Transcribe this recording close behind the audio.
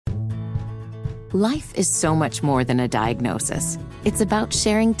Life is so much more than a diagnosis. It's about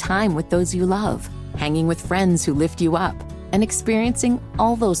sharing time with those you love, hanging with friends who lift you up, and experiencing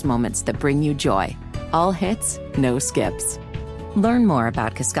all those moments that bring you joy. All hits, no skips. Learn more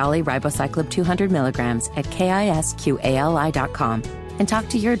about Kisqali Ribociclib 200 milligrams at KISQALI.com and talk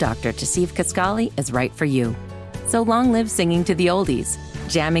to your doctor to see if Kisqali is right for you. So long live singing to the oldies,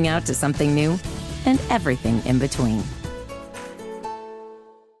 jamming out to something new, and everything in between.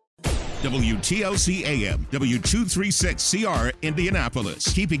 WTLC AM, W236CR,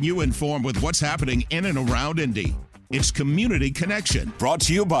 Indianapolis, keeping you informed with what's happening in and around Indy. It's Community Connection. Brought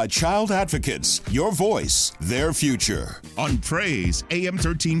to you by Child Advocates, your voice, their future. On Praise, AM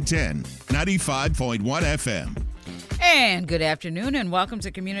 1310, 95.1 FM. And good afternoon and welcome to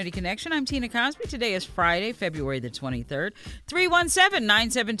Community Connection. I'm Tina Cosby. Today is Friday, February the 23rd.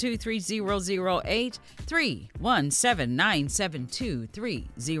 317-972-3008.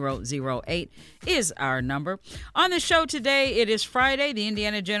 317-972-3008 is our number. On the show today, it is Friday. The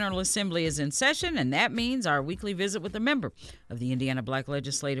Indiana General Assembly is in session, and that means our weekly visit with a member of the Indiana Black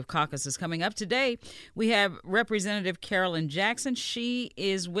Legislative Caucus is coming up. Today, we have Representative Carolyn Jackson. She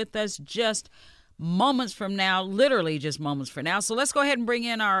is with us just moments from now, literally just moments from now. So let's go ahead and bring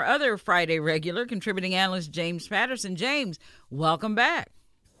in our other Friday regular, contributing analyst James Patterson. James, welcome back.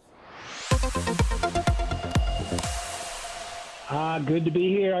 Good to be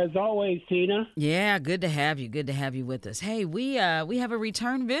here as always, Tina. Yeah, good to have you. Good to have you with us. Hey, we have a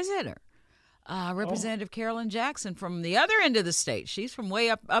return visitor, Representative Carolyn Jackson from the other end of the state. She's from way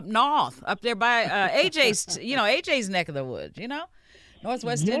up north, up there by AJ's, AJ's neck of the woods,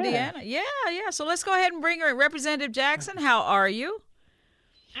 Northwest Indiana. Yeah. So let's go ahead and bring her in. Representative Jackson, how are you?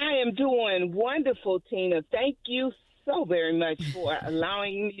 I am doing wonderful, Tina. Thank you so very much for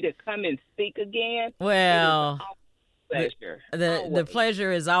allowing me to come and speak again. Well, pleasure. The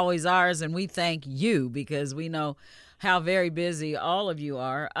pleasure is always ours, and we thank you because we know how very busy all of you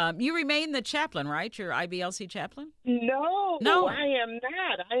are. You remain the chaplain, right? You're IBLC chaplain? No, I am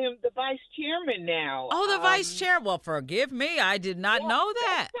not. I am the vice chairman now. Oh, the vice chair. Well, forgive me. I did not know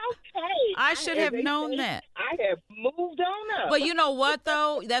that. That's okay. I should have known that. I have moved on up. But you know what,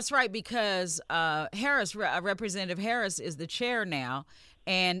 though? That's right, because Representative Harris is the chair now.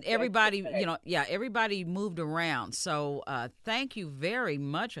 And everybody, everybody moved around. So thank you very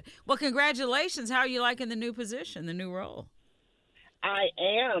much. Well, congratulations. How are you liking the new position, the new role? I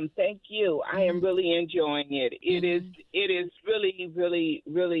am. Thank you. I am really enjoying it. It is really, really,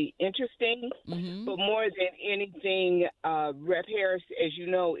 really interesting. But more than anything, Rep Harris, as you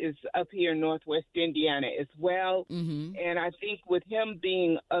know, is up here in Northwest Indiana as well. And I think with him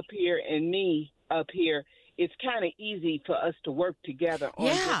being up here and me up here, it's kind of easy for us to work together on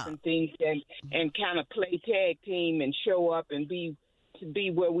different things and kind of play tag team and show up and be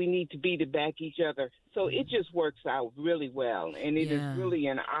where we need to be to back each other. So it just works out really well. And it is really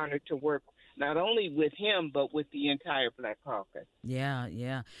an honor to work not only with him, but with the entire Black Caucus.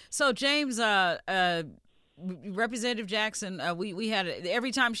 Yeah. So, James, Representative Jackson, we had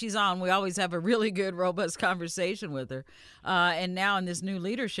every time she's on, we always have a really good, robust conversation with her. And now in this new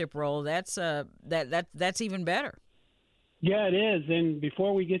leadership role, that's even better. Yeah, it is. And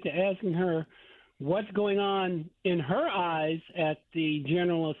before we get to asking her what's going on in her eyes at the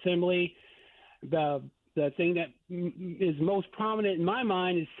General Assembly, the thing that is most prominent in my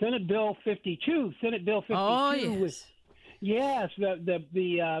mind is Senate Bill 52. Senate Bill 52 oh, yes. was. Yes, the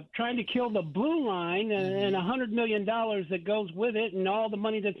trying to kill the blue line and $100 million that goes with it, and all the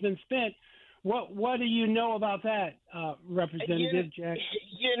money that's been spent. What do you know about that, Representative Jackson?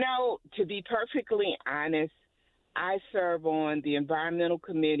 To be perfectly honest, I serve on the Environmental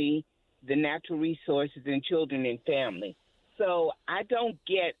Committee, the Natural Resources, and Children and Family. So I don't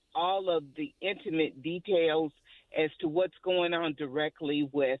get all of the intimate details as to what's going on directly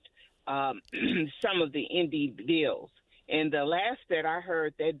with some of the Indy bills. And the last that I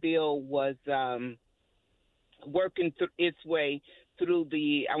heard, that bill was working its way through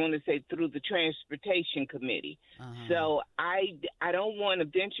the Transportation Committee. So I don't want to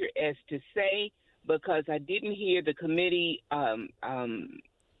venture as to say, because I didn't hear the committee comments,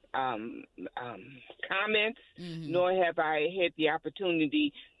 nor have I had the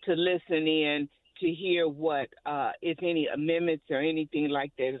opportunity to listen in to hear what, if any, amendments or anything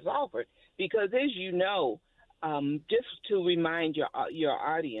like that is offered. Because as you know, just to remind your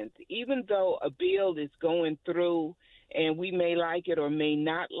audience, even though a bill is going through and we may like it or may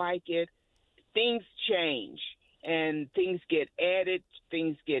not like it, things change and things get added,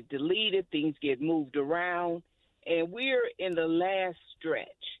 things get deleted, things get moved around, and we're in the last stretch.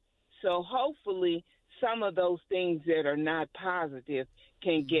 So hopefully some of those things that are not positive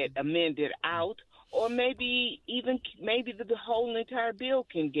can get amended out, or maybe the whole entire bill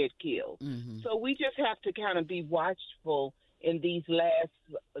can get killed. So we just have to kind of be watchful in these last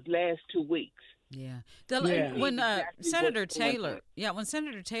 2 weeks. Yeah. Exactly When Senator what's going Taylor, on. when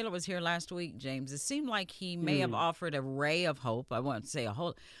Senator Taylor was here last week, James, it seemed like he may have offered a ray of hope. I won't say a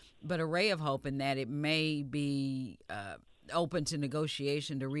whole, but a ray of hope in that it may be open to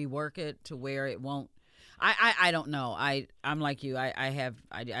negotiation to rework it to where it won't. I don't know. I'm like you.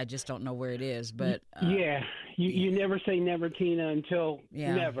 I just don't know where it is. But you never say never, Tina, until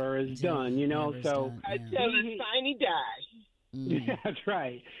never is done. You know, so until the signing dies. Yeah, that's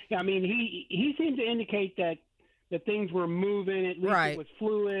right. I mean, he seemed to indicate that things were moving. At least it was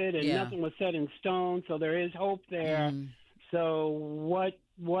fluid and nothing was set in stone. So there is hope there. So what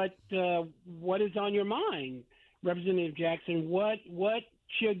is on your mind, Representative Jackson? What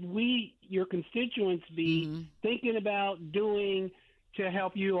should we, your constituents, be thinking about doing to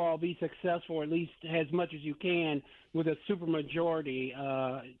help you all be successful, or at least as much as you can, with a supermajority,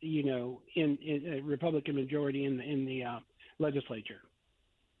 in a Republican majority in the legislature?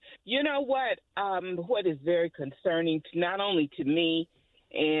 You know what? What is very concerning, not only to me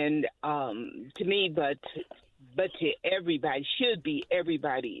but to everybody, should be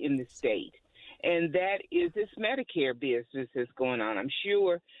everybody in the state. And that is this Medicare business that's going on. I'm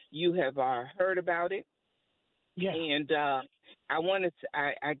sure you have heard about it. Yeah. And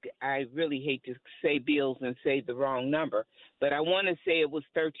I really hate to say bills and say the wrong number, but I want to say it was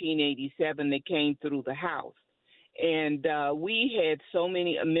 1387 that came through the House. And we had so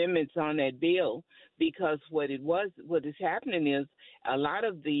many amendments on that bill because what is happening is a lot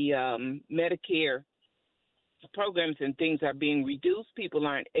of the Medicare programs and things are being reduced. People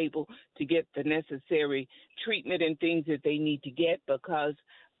aren't able to get the necessary treatment and things that they need to get because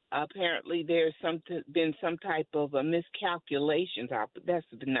apparently there's been some type of a miscalculation. That's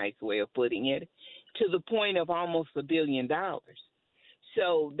the nice way of putting it, to the point of almost $1 billion.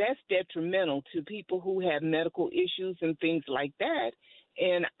 So that's detrimental to people who have medical issues and things like that.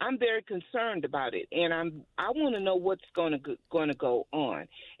 And I'm very concerned about it. And I want to know what's going to go on.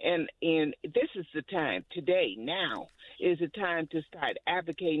 And this is the time today. Now is the time to start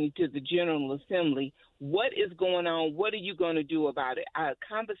advocating to the General Assembly. What is going on? What are you going to do about it? Our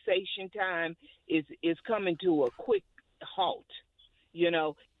conversation time is coming to a quick halt. You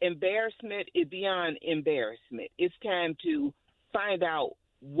know, embarrassment is beyond embarrassment. It's time to find out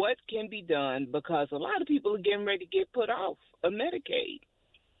what can be done because a lot of people are getting ready to get put off of Medicaid.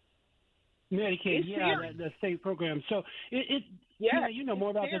 Medicaid, the state program. So you know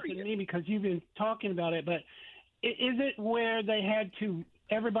more about this than me because you've been talking about it. But is it where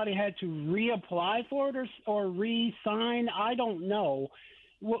everybody had to reapply for it or re-sign? I don't know.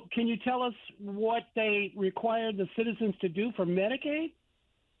 Well, can you tell us what they required the citizens to do for Medicaid?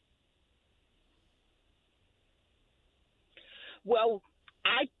 Well,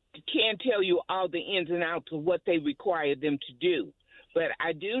 I can't tell you all the ins and outs of what they required them to do, but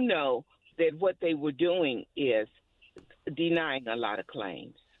I do know that what they were doing is denying a lot of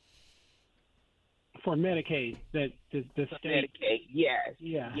claims. For Medicaid, the state. Medicaid,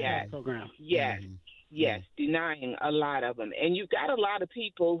 yes. Program. Yes, denying a lot of them. And you've got a lot of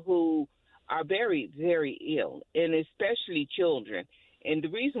people who are very, very ill, and especially children. And the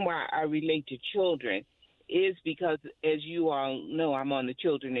reason why I relate to children is because, as you all know, I'm on the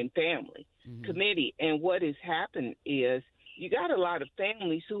Children and Family Committee. And what has happened is you got a lot of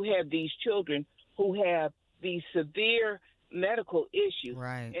families who have these children who have these severe medical issues.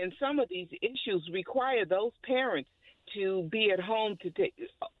 Right. And some of these issues require those parents to be at home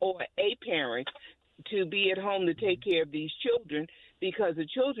or a parent to be at home to take care of these children because the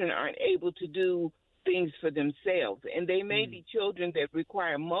children aren't able to do things for themselves. And they may be children that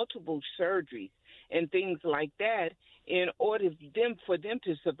require multiple surgeries and things like that in order for them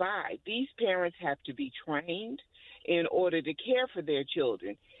to survive. These parents have to be trained in order to care for their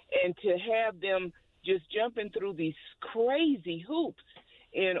children, and to have them just jumping through these crazy hoops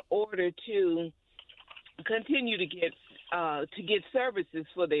in order to continue to get services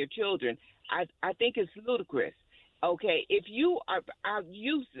for their children, I think it's ludicrous. Okay, if you are, I'll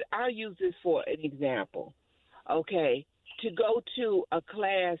use this for an example. Okay, to go to a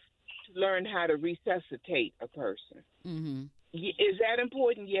class to learn how to resuscitate a person. Is that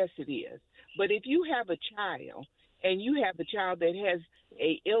important? Yes, it is. But if you have a child and you have a child that has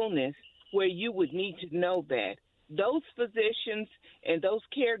a illness where you would need to know that, those physicians and those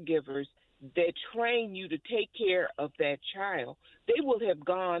caregivers that train you to take care of that child, they will have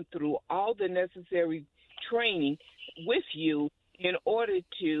gone through all the necessary training with you in order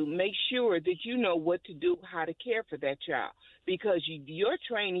to make sure that you know what to do, how to care for that child, because your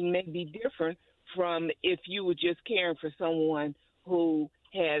training may be different from if you were just caring for someone who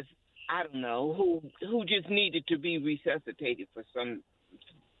has, I don't know, who just needed to be resuscitated for some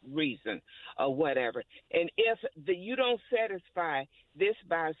reason or whatever. And if you don't satisfy this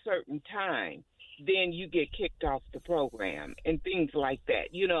by a certain time, then you get kicked off the program and things like that,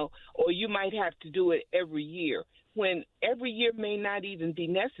 or you might have to do it every year, when every year may not even be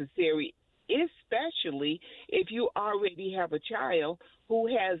necessary, especially if you already have a child who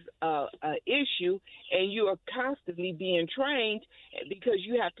has an issue and you are constantly being trained, because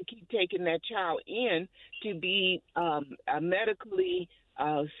you have to keep taking that child in to be medically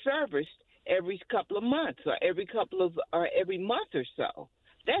serviced every couple of months or every month or so.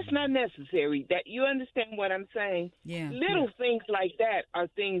 That's not necessary. That you understand what I'm saying? Yeah. Little things like that are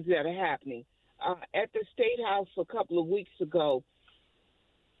things that are happening. At the State House a couple of weeks ago,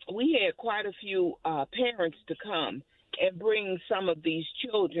 we had quite a few parents to come and bring some of these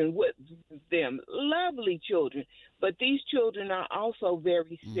children with them. Lovely children. But these children are also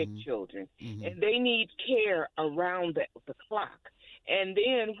very sick children, and they need care around the clock. And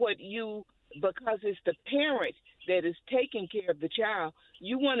then because it's the parent that is taking care of the child,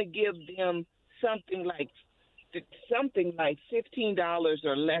 you want to give them something like $15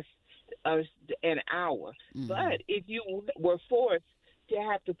 or less an hour. But if you were forced to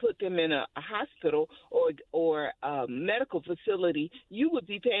have to put them in a hospital or a medical facility, you would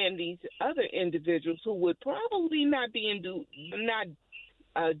be paying these other individuals who would probably not do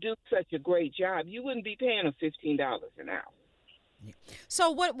such a great job. You wouldn't be paying them $15 an hour.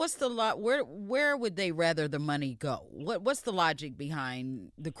 So what's the where would they rather the money go? What's the logic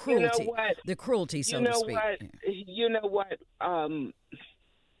behind the cruelty? The cruelty, so to speak. You know what?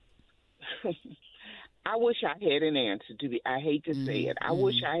 I wish I had an answer I hate to say it. I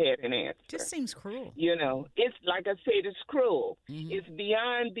wish I had an answer. Just seems cruel. It's like I said, it's cruel. It's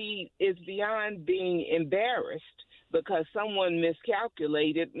beyond being embarrassed because someone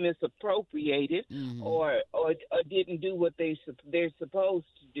miscalculated, misappropriated, or didn't do what they're supposed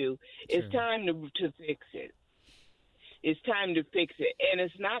to do. Sure. It's time to fix it. It's time to fix it. And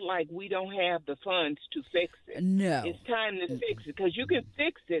it's not like we don't have the funds to fix it. No. It's time to fix it, because you can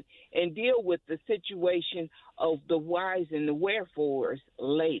fix it and deal with the situation of the whys and the wherefores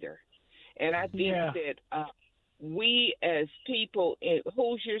later. And I think that we as people in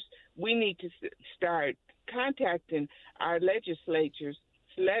Hoosiers, we need to start contacting our legislators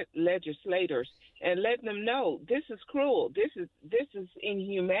and letting them know this is cruel. This is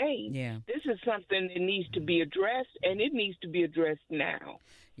inhumane. Yeah. This is something that needs to be addressed, and it needs to be addressed now.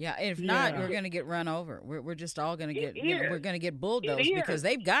 Yeah, if not, we're going to get run over. We're just all going to get we're going to get bulldozed because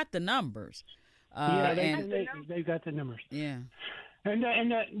they've got the numbers. They've got the numbers. Yeah.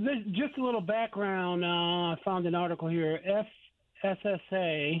 And just a little background. I found an article here.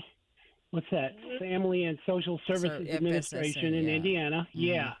 FSSA. What's that? Family and Social Services Administration in Indiana.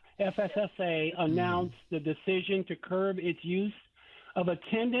 Yeah. FSSA announced the decision to curb its use of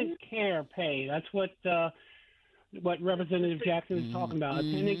attendant care pay. That's what Representative Jackson is talking about.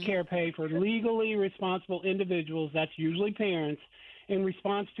 Attendant care pay for legally responsible individuals, that's usually parents, in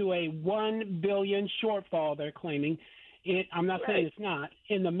response to a $1 billion shortfall, they're claiming. I'm not saying it's not,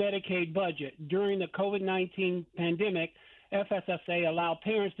 in the Medicaid budget. During the COVID-19 pandemic, FSSA allowed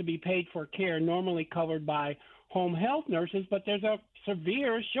parents to be paid for care normally covered by home health nurses, but there's a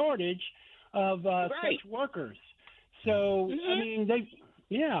severe shortage of such workers. So, I mean,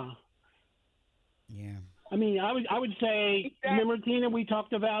 Yeah. I mean, I would say, remember, Tina, we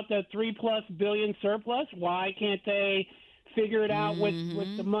talked about the $3+ billion surplus. Why can't they figure it out with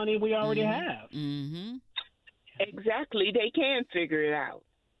the money we already have? Exactly. They can figure it out.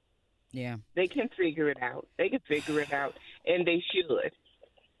 Yeah. They can figure it out. And they should.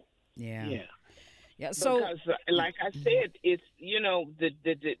 Yeah. Yeah. So, because, like I said, it's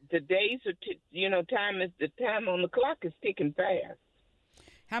the days are time on the clock is ticking fast.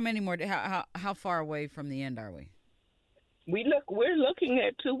 How many more? How far away from the end are we? We're looking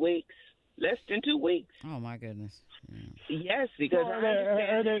at 2 weeks, less than 2 weeks. Oh my goodness. Yeah. Yes, because are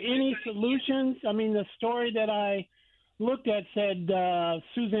there any solutions? I mean, the story that I looked at said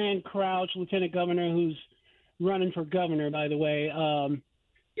Suzanne Crouch, Lieutenant Governor, who's running for governor, by the way,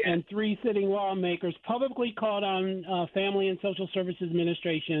 and 3 sitting lawmakers publicly called on Family and Social Services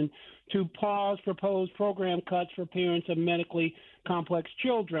Administration to pause proposed program cuts for parents of medically complex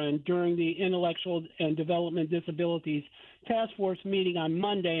children during the Intellectual and Development Disabilities Task Force meeting on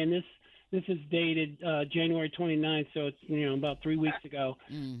Monday. And this is dated January 29th, so it's about 3 weeks ago.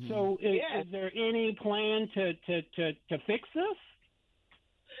 So is there any plan to fix this?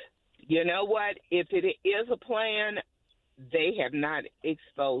 You know what? If it is a plan, they have not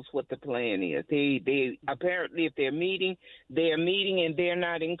exposed what the plan is. They apparently, if they're meeting, and they're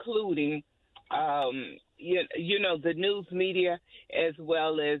not including, the news media as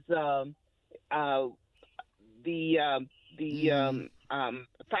well as the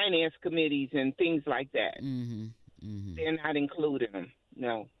finance committees and things like that. They're not including them.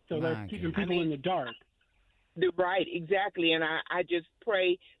 No. So they're keeping people in the dark. Right, exactly. And I just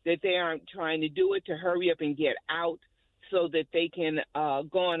pray that they aren't trying to do it to hurry up and get out so that they can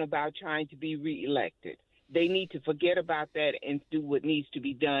go on about trying to be reelected. They need to forget about that and do what needs to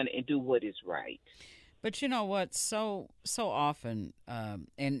be done and do what is right. But you know what? So often, and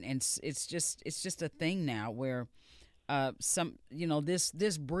it's just a thing now where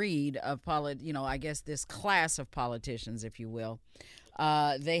this breed of I guess this class of politicians, if you will,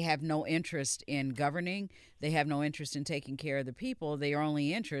 they have no interest in governing. They have no interest in taking care of the people. Their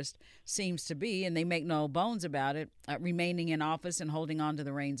only interest seems to be, and they make no bones about it, remaining in office and holding on to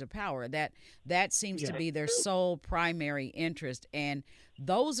the reins of power. That seems to be their sole primary interest, and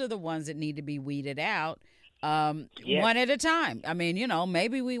those are the ones that need to be weeded out. One at a time. I mean,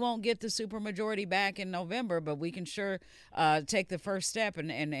 maybe we won't get the supermajority back in November, but we can sure take the first step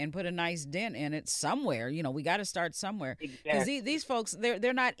and put a nice dent in it somewhere. We got to start somewhere. Because these folks,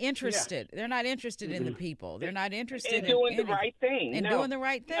 they're not interested. They're not interested in the people. They're not interested in doing the right thing. And doing the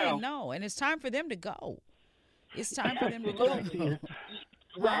right thing. No, and it's time for them to go. It's time for them to go.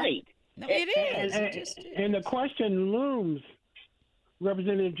 Right. No, it is. And the question looms,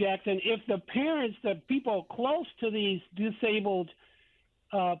 Representative Jackson, if the parents, the people close to these disabled,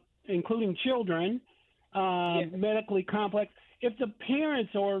 including children, medically complex, if the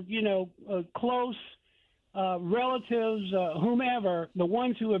parents or, close relatives, whomever, the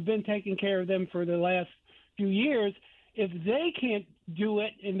ones who have been taking care of them for the last few years, if they can't do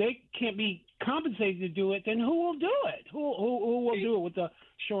it and they can't be compensated to do it, then who will do it? Who will do it with the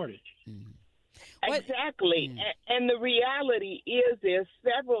shortage? Mm-hmm. Exactly. And the reality is there's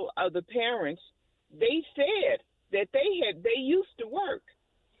several of the parents, they said that they used to work.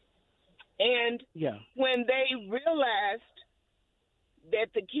 And when they realized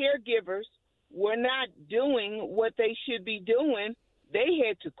that the caregivers were not doing what they should be doing, they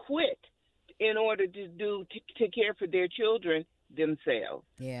had to quit in order to care for their children themselves.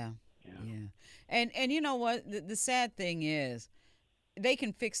 Yeah. And you know what? The sad thing is, they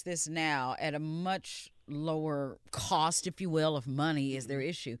can fix this now at a much lower cost, if you will, of money is their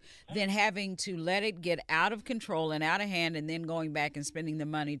issue, than having to let it get out of control and out of hand and then going back and spending the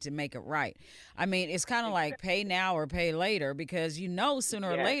money to make it right. I mean, it's kind of like pay now or pay later, because sooner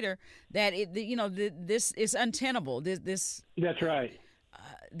or later that this is untenable. This That's right.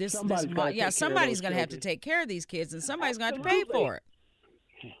 Somebody's going to have to take care of these kids, and somebody's going to have to pay for it.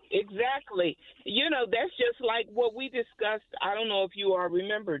 Exactly. That's just like what we discussed. I don't know if you all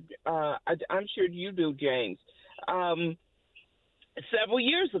remembered. I'm sure you do, James. Several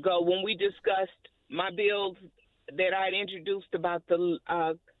years ago when we discussed my bills that I'd introduced about the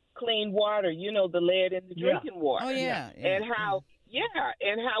clean water, the lead in the drinking water. Oh, yeah. And how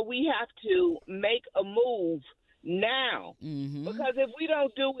we have to make a move now. Mm-hmm. Because if we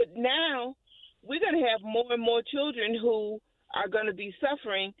don't do it now, we're going to have more and more children who are going to be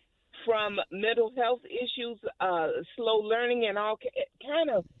suffering from mental health issues, slow learning, and all kind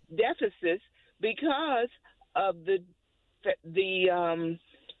of deficits because of the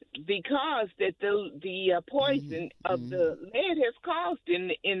poison of the lead has caused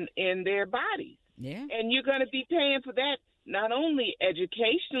in their bodies. Yeah, and you're going to be paying for that not only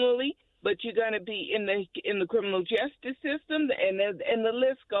educationally, but you're going to be in the criminal justice system, and the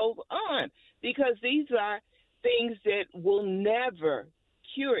list goes on, because these are things that will never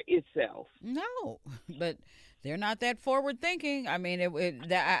cure itself. No, but they're not that forward thinking. I mean,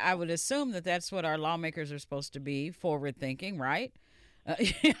 I would assume that that's what our lawmakers are supposed to be, forward thinking, right? I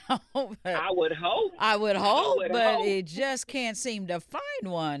would hope. But it just can't seem to find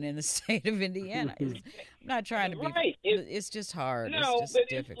one in the state of Indiana. I'm not trying to be. Right. It's just hard. No, it's just but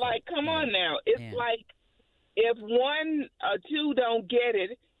difficult. It's like, come on now. It's like if one or two don't get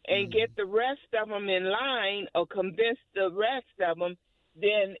it and get the rest of them in line or convince the rest of them,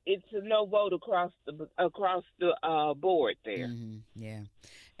 then it's a no vote across the board there. Mm-hmm. Yeah,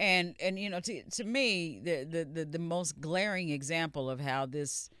 and to me the most glaring example of how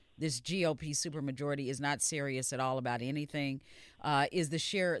this GOP supermajority is not serious at all about anything is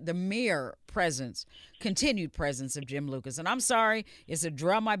the mere continued presence of Jim Lucas. And I'm sorry, it's a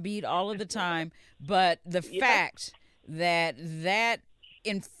drum I beat all of the time, but the fact that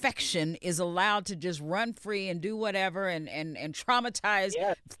infection is allowed to just run free and do whatever and traumatize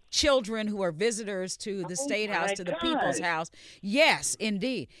children who are visitors to the State House, to the People's House. Yes,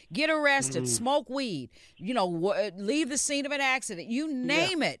 indeed. Get arrested, smoke weed, leave the scene of an accident. You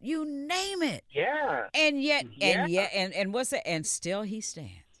name it. You name it. Yeah. And yet, and what's that? And still he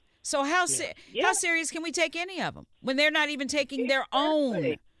stands. So how serious can we take any of them when they're not even taking their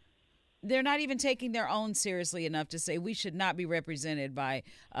own? They're not even taking their own seriously enough to say we should not be represented by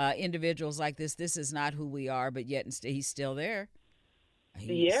individuals like this. This is not who we are, but yet he's still there.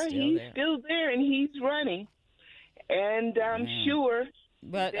 He's still there, and he's running. And I'm sure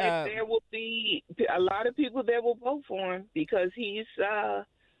that there will be a lot of people that will vote for him because he's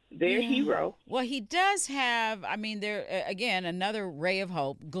their hero. Well, he does have, there again, another ray of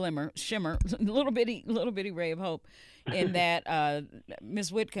hope, shimmer, little bitty ray of hope. In that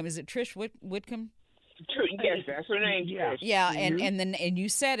Miss Whitcomb, is it Trish Whitcomb? Yes, that's her name. Yeah, and you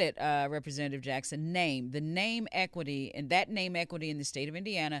said it, Representative Jackson. The name equity, and that name equity in the state of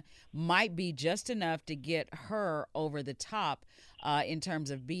Indiana might be just enough to get her over the top in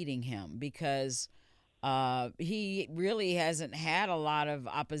terms of beating him, because he really hasn't had a lot of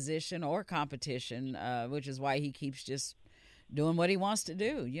opposition or competition, which is why he keeps just doing what he wants to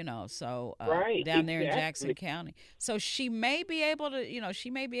do, so down there in Jackson County. So she may be able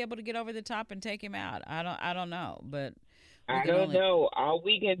to, get over the top and take him out. I don't know, but I don't know. All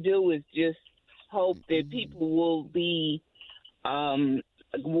we can do is just hope that people will be,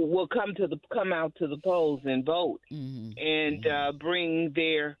 will come out to the polls and vote, and bring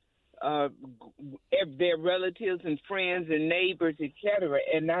their relatives and friends and neighbors, etc.,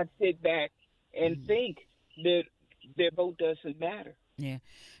 and not sit back and think that their vote doesn't matter. Yeah.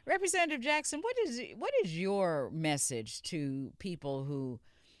 Representative Jackson, what is your message to people who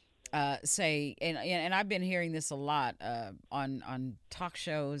say, and I've been hearing this a lot on talk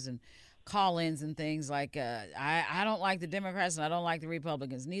shows and call-ins and things like, I don't like the Democrats and I don't like the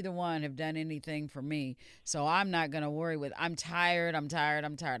Republicans. Neither one have done anything for me, so I'm not going to worry I'm tired. I'm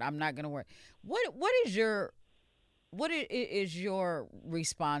not going to worry. What is your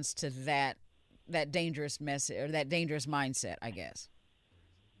response to that dangerous message or that dangerous mindset, I guess?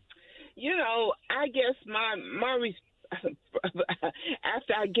 I guess my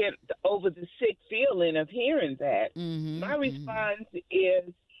after I get over the sick feeling of hearing that, my response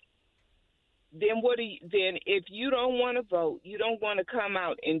is, then if you don't want to vote, you don't want to come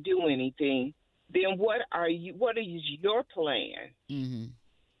out and do anything, then what is your plan?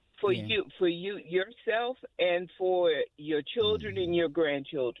 For you yourself and for your children and your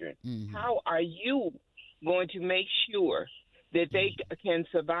grandchildren. How are you going to make sure that they can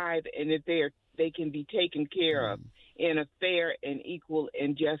survive and that they can be taken care of in a fair and equal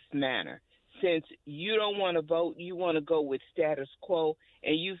and just manner? Since you don't want to vote, you want to go with status quo,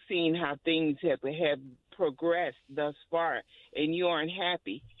 and you've seen how things have progressed thus far, and you aren't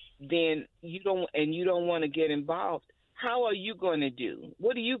happy, then you don't want to get involved. How are you going to do?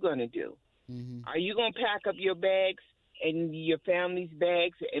 What are you going to do? Are you going to pack up your bags and your family's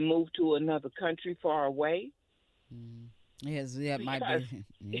bags and move to another country far away? Yes, that might be.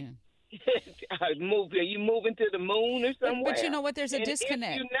 Yeah. Are you moving to the moon or somewhere? But you know what? There's a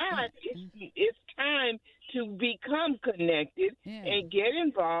disconnect. If you're not, it's time to become connected and get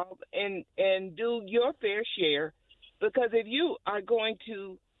involved and do your fair share. Because if you are going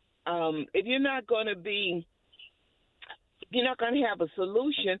to, if you're not going to have a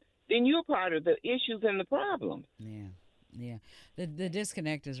solution, then you're part of the issues and the problem. Yeah. The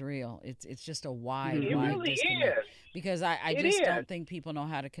disconnect is real. It's just a wide really disconnect. Is. Because I just don't think people know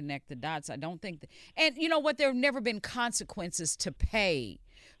how to connect the dots. I don't think and you know what? There have never been consequences to pay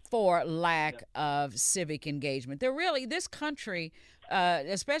for lack of civic engagement. This country,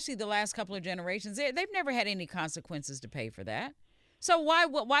 especially the last couple of generations, they've never had any consequences to pay for that. So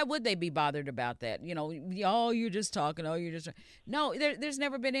why would they be bothered about that? You're just talking. No. There's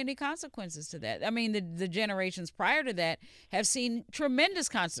never been any consequences to that. I mean, the generations prior to that have seen tremendous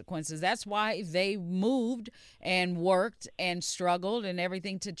consequences. That's why they moved and worked and struggled and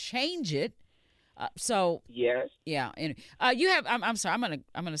everything to change it. Yes. Yeah. And you have. I'm sorry. I'm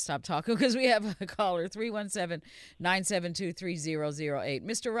gonna stop talking because we have a caller 317-972-3008.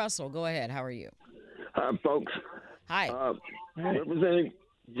 Mr. Russell, go ahead. How are you? Hi, folks. Hi. Representative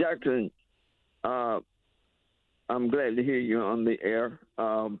Jackson, I'm glad to hear you on the air.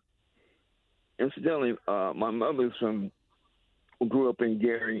 Incidentally, my mother's grew up in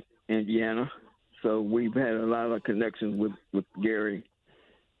Gary, Indiana, so we've had a lot of connections with Gary,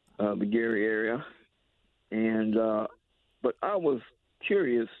 the Gary area. And but I was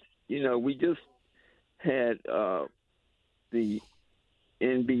curious, we just had the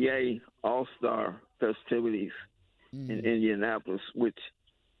May All-Star festivities in Indianapolis, which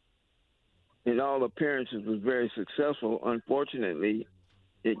in all appearances was very successful. Unfortunately,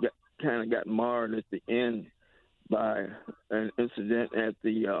 it kind of got marred at the end by an incident at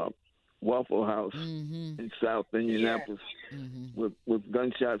the Waffle House in South Indianapolis with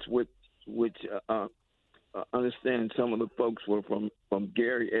gunshots, which I understand some of the folks were from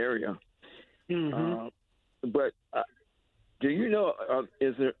Gary area. But do you know,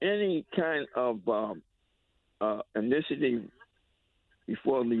 is there any kind of initiative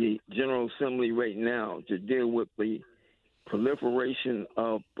before the General Assembly right now to deal with the proliferation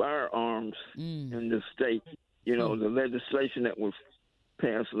of firearms in the state? You know, the legislation that was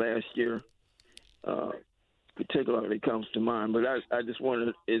passed last year particularly comes to mind. But I just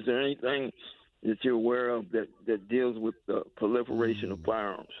wondered, is there anything that you're aware of that deals with the proliferation of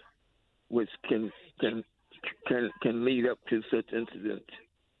firearms, which can lead up to such incidents?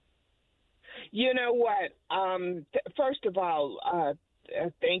 You know what? First of all,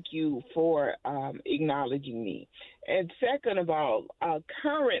 thank you for acknowledging me. And second of all,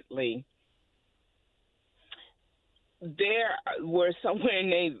 currently, there were somewhere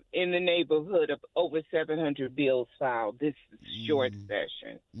in the neighborhood of over 700 bills filed this short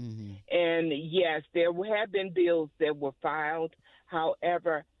session. And yes, there have been bills that were filed.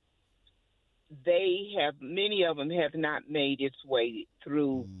 However, many of them have not made its way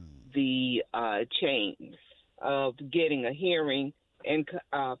through the chains of getting a hearing and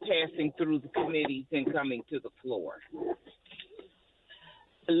passing through the committees and coming to the floor.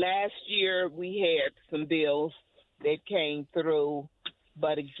 Last year, we had some bills that came through,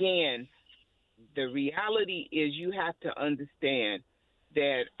 but again, the reality is you have to understand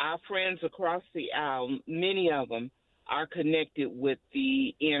that our friends across the aisle, many of them, are connected with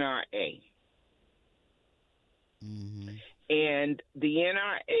the NRA. And the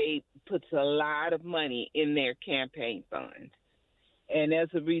NRA puts a lot of money in their campaign funds. And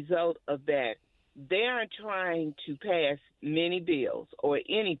as a result of that, they are trying to pass many bills, or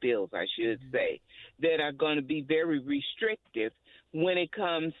any bills, I should say, that are going to be very restrictive when it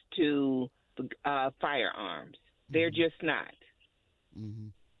comes to firearms. They're just not.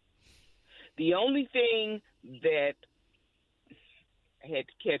 The only thing that I had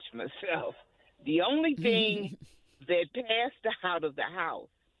to catch myself, the only thing that passed out of the House,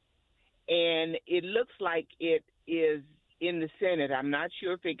 and it looks like it is in the Senate, I'm not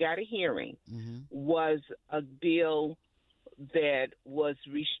sure if it got a hearing, was a bill that was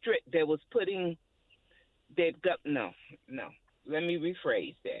let me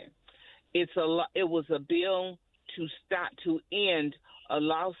rephrase that. It was a bill to end a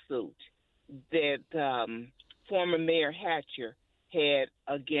lawsuit that former Mayor Hatcher had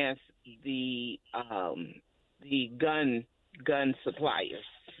against the gun suppliers,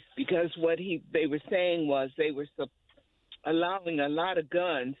 because what they were saying was they were allowing a lot of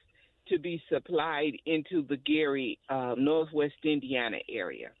guns to be supplied into the Gary, Northwest Indiana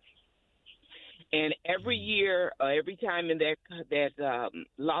area. And every year, every time that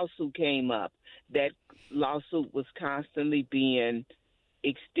lawsuit came up, that lawsuit was constantly being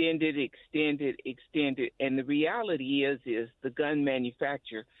extended. And the reality is the gun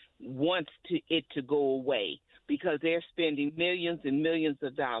manufacturer wants it to go away, because they're spending millions and millions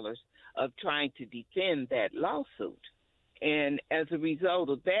of dollars of trying to defend that lawsuit. And as a result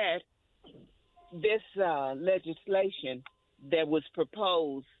of that, this legislation that was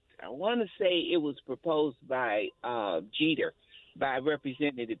proposed, I want to say it was proposed by by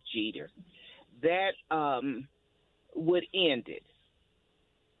Representative Jeter, that would end it.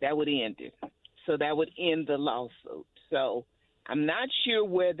 So that would end the lawsuit. So I'm not sure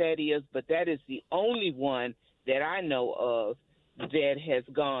where that is, but that is the only one that I know of that has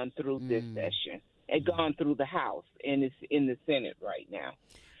gone through this session. It gone through the House, and it's in the Senate right now.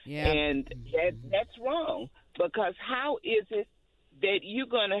 Yeah. And that's wrong, because how is it that you're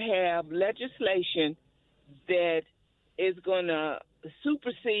going to have legislation that is going to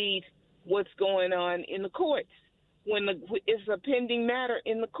supersede what's going on in the courts when it's a pending matter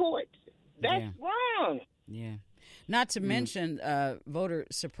in the courts? That's wrong. Yeah. Not to mention voter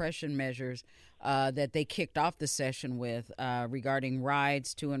suppression measures that they kicked off the session with regarding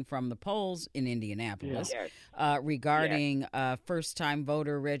rides to and from the polls in Indianapolis, regarding first-time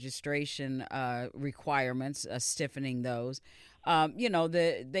voter registration requirements, stiffening those.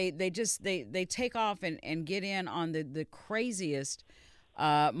 They take off and get in on the craziest,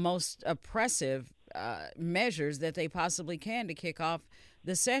 most oppressive measures that they possibly can to kick off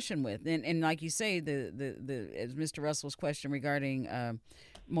the session with. And like you say, as Mr. Russell's question regarding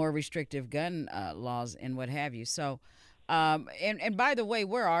more restrictive gun laws and what have you. So And by the way,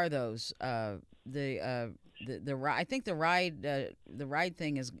 where are those? I think the ride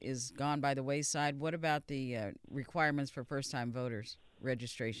thing is gone by the wayside. What about the requirements for first-time voters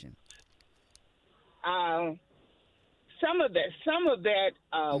registration? Some of that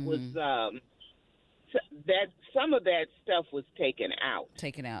was that some of that stuff was taken out.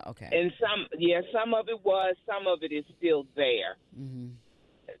 Taken out, okay. And some of it was, some of it is still there. Mm-hmm.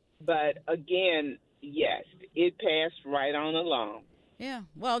 But again, yes, it passed right on along. Yeah.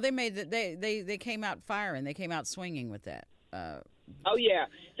 Well, they came out firing. They came out swinging with that. Oh yeah.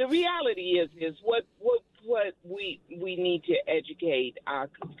 The reality is what we need to educate our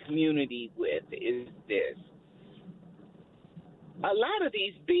community with is this. A lot of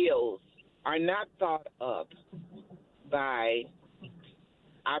these bills are not thought of by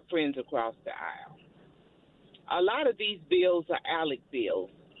our friends across the aisle. A lot of these bills are ALEC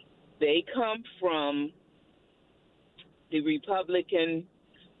bills. They come from the Republican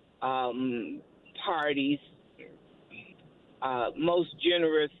Party's most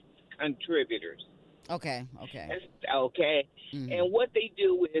generous contributors. Okay. Okay. Mm-hmm. And what they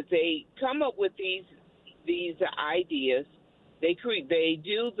do is they come up with these ideas. They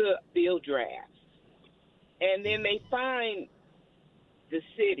do the bill drafts, and then they find the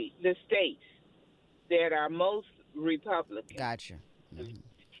states that are most Republican. Gotcha. Mm-hmm.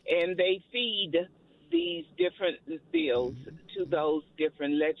 And they feed these different bills to those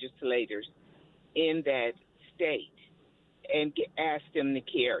different legislators in that state and ask them to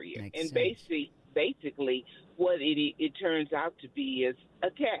carry it. Makes and sense. basically, what it turns out to be is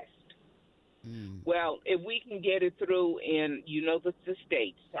a test. Well, if we can get it through in, the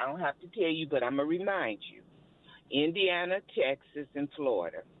states, I don't have to tell you, but I'm going to remind you, Indiana, Texas, and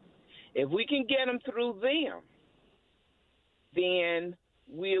Florida. If we can get them through them, then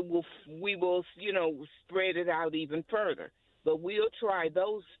we will spread it out even further. But we'll try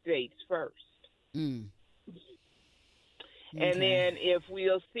those states first. Okay. And then if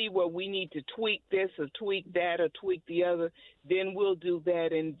we'll see where we need to tweak this or tweak that or tweak the other, then we'll do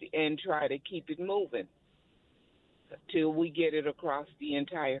that and try to keep it moving till we get it across the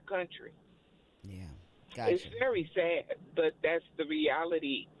entire country. Yeah, gotcha. It's very sad, but that's the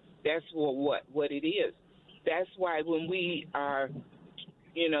reality. That's what it is. That's why when we are,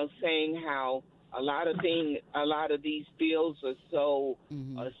 saying how a lot of these bills are so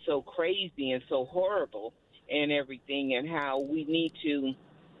crazy and so horrible and everything, and how we need to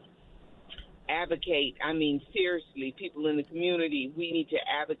advocate. I mean, seriously, people in the community, we need to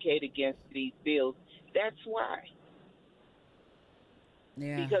advocate against these bills. That's why.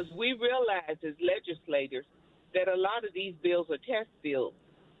 Yeah. Because we realize as legislators that a lot of these bills are test bills.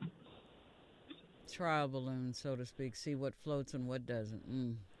 Trial balloons, so to speak. See what floats and what doesn't.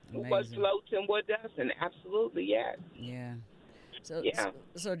 Amazing. What floats and what doesn't. Absolutely, yes. Yeah.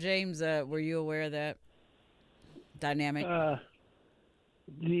 So James, were you aware of that dynamic?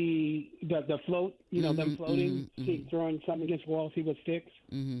 The float, them floating, throwing something against the wall, see what sticks.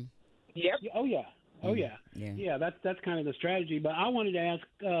 Mm-hmm. Yep. Oh yeah. Yeah. That's kind of the strategy. But I wanted to ask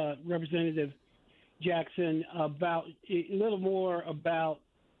Representative Jackson about a little more about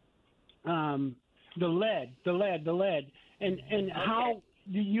the lead, and how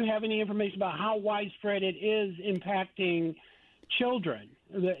do you have any information about how widespread it is impacting children?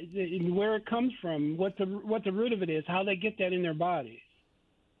 Where it comes from, what the root of it is, how they get that in their bodies.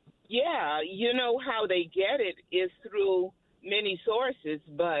 Yeah, how they get it is through many sources,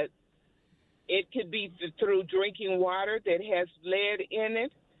 but it could be through drinking water that has lead in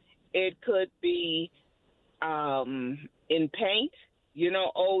it. It could be in paint.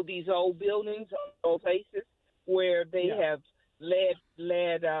 These old buildings, old places where they have lead.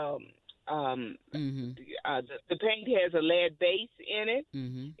 The paint has a lead base in it.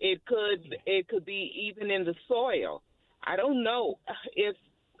 Mm-hmm. It could be even in the soil. I don't know if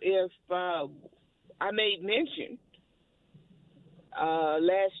I made mention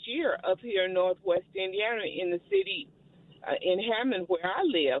last year up here in Northwest Indiana in the city in Hammond where I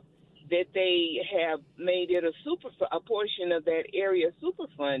live that they have made it a portion of that area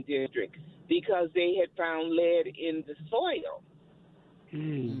Superfund district because they had found lead in the soil.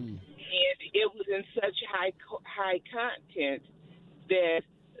 And it was in such high content that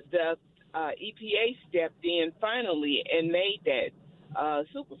the EPA stepped in finally and made that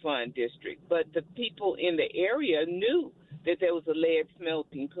Superfund district. But the people in the area knew that there was a lead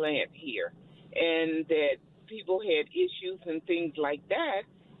smelting plant here and that people had issues and things like that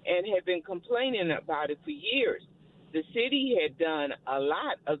and had been complaining about it for years. The city had done a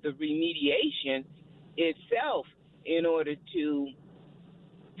lot of the remediation itself in order to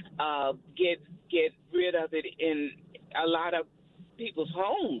get rid of it a lot of people's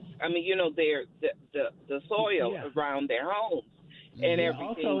homes. I mean, the soil around their homes and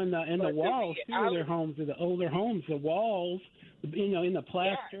everything. Also in the walls too, their homes, the older homes, the walls, in the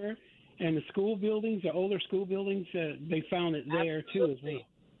plaster and the school buildings, the older school buildings, they found it there too as well.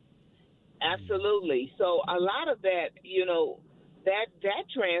 Absolutely. So a lot of that, that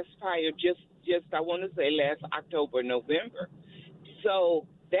transpired just I want to say last October, November. So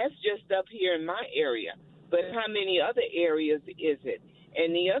that's just up here in my area. But how many other areas is it?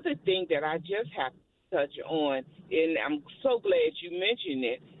 And the other thing that I just have to touch on, and I'm so glad you mentioned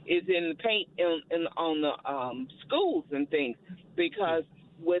it, is in the paint on the schools and things, because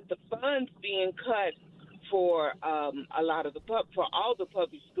with the funds being cut for a lot of for all the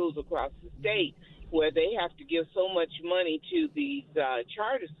public schools across the state, where they have to give so much money to these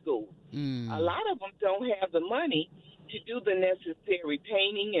charter schools, a lot of them don't have the money to do the necessary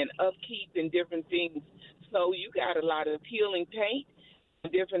painting and upkeep and different things. So you got a lot of peeling paint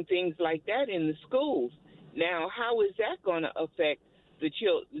and different things like that in the schools. Now, how is that going to affect the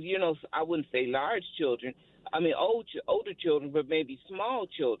children? I wouldn't say large children. I mean, older children, but maybe small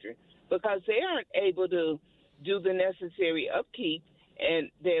children, because they aren't able to do the necessary upkeep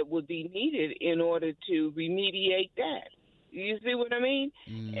and that would be needed in order to remediate that. You see what I mean?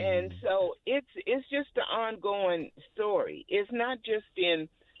 And so it's just an ongoing story. It's not just in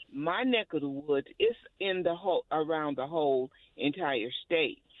my neck of the woods. It's in around the whole entire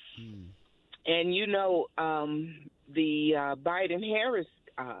state. And the Biden-Harris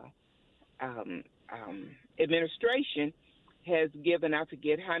administration has given, I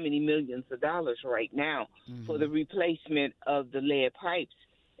forget how many millions of dollars right now for the replacement of the lead pipes,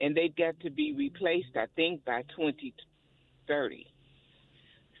 and they've got to be replaced, I think, by 2030.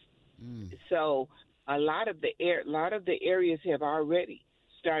 So a lot of the areas have already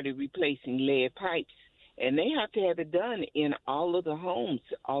started replacing lead pipes, and they have to have it done in all of the homes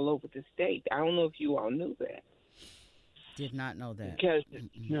all over the state. I don't know if you all knew that. Did not know that. Because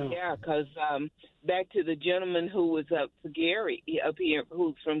back to the gentleman who was up here,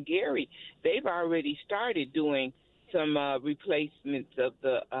 who's from Gary, they've already started doing some replacements of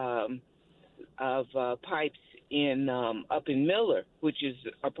the pipes in up in Miller, which is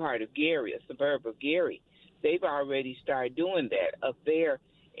a part of Gary, a suburb of Gary. They've already started doing that up there,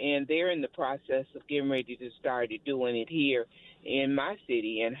 and they're in the process of getting ready to start doing it here in my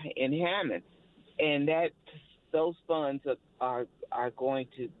city in Hammond, and those funds are going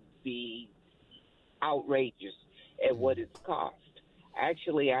to be outrageous at what it's cost.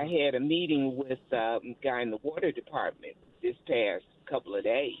 Actually, I had a meeting with a guy in the water department this past couple of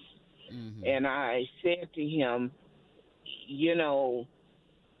days, and I said to him,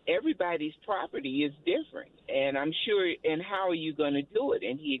 everybody's property is different, and I'm sure, and how are you going to do it?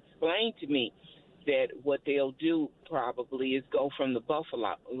 And he explained to me that what they'll do probably is go from the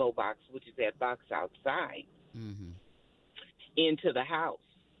buffalo box, which is that box outside, into the house.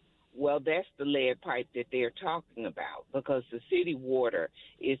 Well, that's the lead pipe that they're talking about, because the city water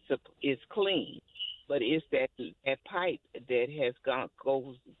is clean, but it's that pipe that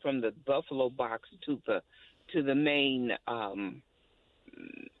goes from the buffalo box to the main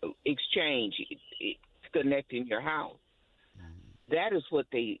exchange. It's connecting your house. That is what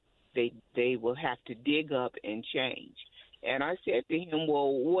they will have to dig up and change. And I said to him,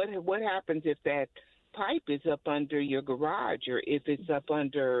 well, what happens if that pipe is up under your garage, or if it's up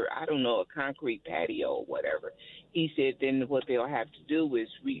under, I don't know, a concrete patio or whatever? He said then what they'll have to do is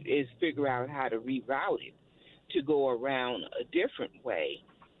figure out how to reroute it to go around a different way,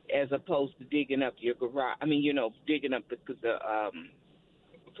 as opposed to digging up your garage. I mean, digging up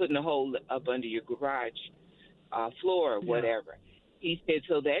putting a hole up under your garage floor or whatever. He said,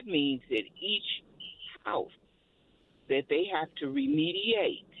 so that means that each house that they have to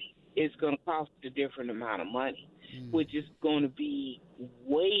remediate is going to cost a different amount of money, which is going to be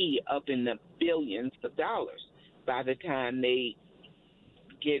way up in the billions of dollars by the time they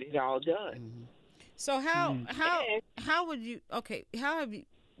get it all done. So how would you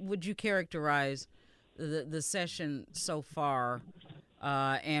would you characterize the session so far,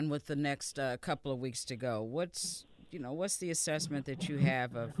 and with the next couple of weeks to go? What's the assessment that you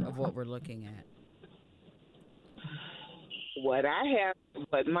have of what we're looking at? What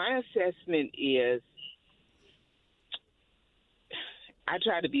my assessment is, I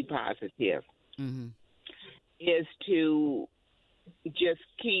try to be positive, is to just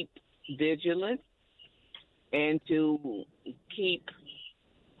keep vigilant and to keep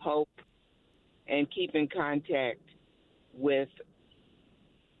hope and keep in contact with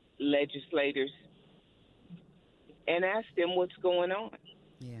legislators and ask them what's going on.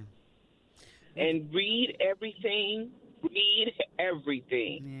 Yeah. And read everything read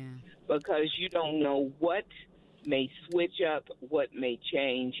everything because you don't know what may switch up, what may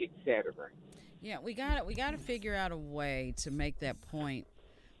change, etc. Yeah, we got to figure out a way to make that point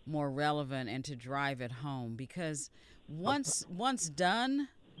more relevant and to drive it home, because once done,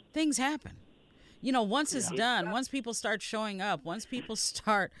 things happen. You know, once it's done, once people start showing up, once people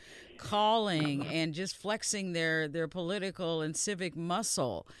start calling and just flexing their political and civic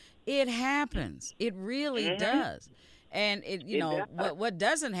muscle, it happens. It really does. And what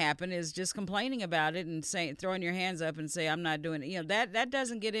doesn't happen is just complaining about it and throwing your hands up and say, I'm not doing it. You know, that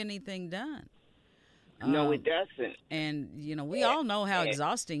doesn't get anything done. No, it doesn't. And, you know, we all know how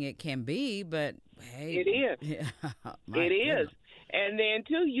exhausting it can be, but hey. It is. Yeah, it is. And then,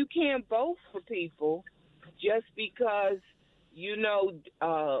 too, you can't vote for people just because, you know,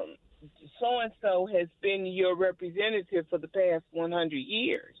 so-and-so has been your representative for the past 100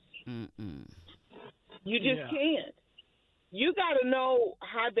 years. Mm-mm. You just can't. You got to know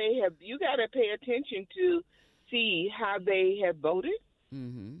how they have, you got to pay attention to see how they have voted.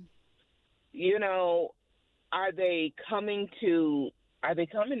 Mm-hmm. You know, are they coming to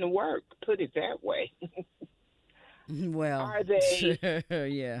work? Put it that way. Well, are they?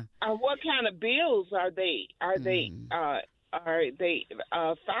 Yeah. What kind of bills are they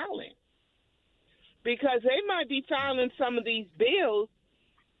filing? Because they might be filing some of these bills.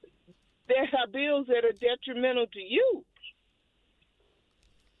 There are bills that are detrimental to you.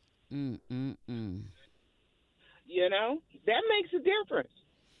 You know, that makes a difference.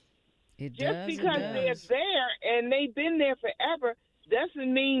 It Just does, because it they're does. there and they've been there forever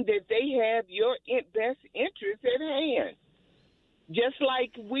doesn't mean that they have your best interest at hand. Just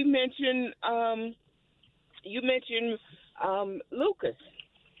like we mentioned, you mentioned Lucas.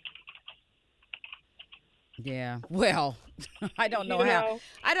 Yeah. Well, I don't know how.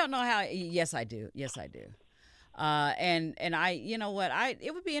 I don't know how. Yes, I do. Yes, I do. And I, you know what?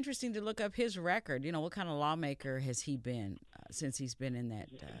 It would be interesting to look up his record. You know, what kind of lawmaker has he been since he's been in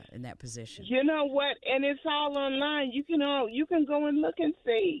that position? You know what? And it's all online. You can go and look and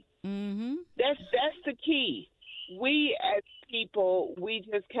see. Mm-hmm. That's the key. We as people, we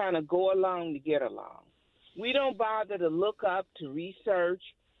just kind of go along to get along. We don't bother to look up, to research,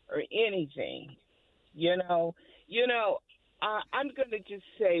 or anything. I'm going to just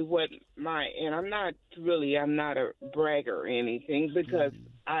say and I'm not a bragger or anything because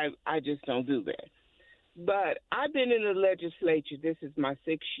I just don't do that. But I've been in the legislature. This is my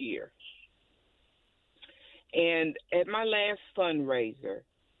 6th year. And at my last fundraiser,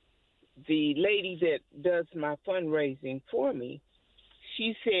 the lady that does my fundraising for me,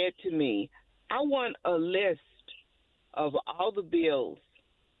 she said to me, I want a list of all the bills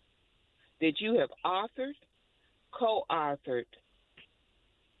that you have authored, co-authored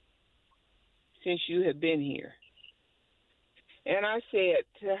since you have been here. And I said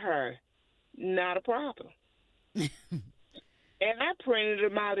to her, not a problem. And I printed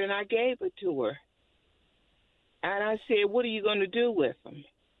them out and I gave it to her. And I said, what are you going to do with them?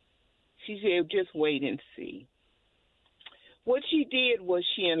 She said, just wait and see. What she did was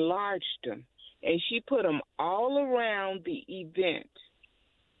she enlarged them and she put them all around the event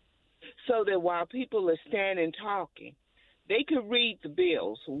so that while people are standing talking, they could read the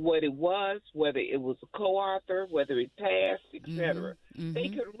bills, what it was, whether it was a co-author, whether it passed, etc. Mm-hmm. They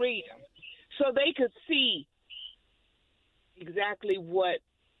could read them. So they could see exactly what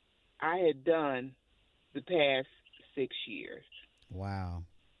I had done the past 6 years. Wow.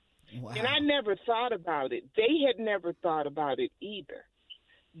 And I never thought about it. They had never thought about it either.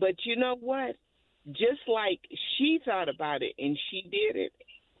 But you know what? Just like she thought about it and she did it,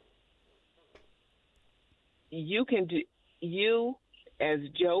 you as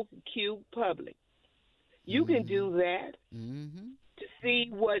Joe Q Public, you can do that to see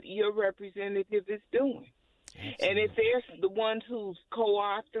what your representative is doing. Absolutely. And if they're the ones who's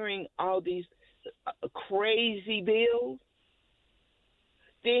co-authoring all these crazy bills,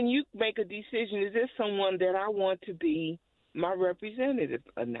 then you make a decision, is this someone that I want to be my representative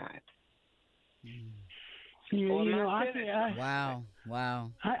or not? Wow.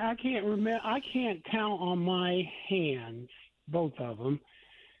 I can't remember. I can't count on my hands, both of them,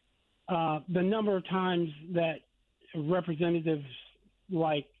 the number of times that representatives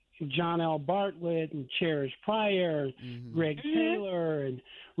like John L. Bartlett and Cherish Pryor, Greg Taylor and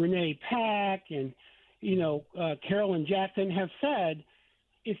Renee Pack and, Carolyn Jackson have said,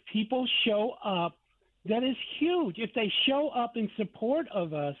 if people show up, that is huge. If they show up in support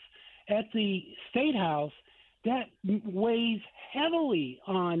of us at the State House, that weighs heavily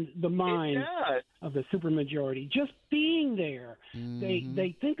on the mind of the supermajority. Just being there,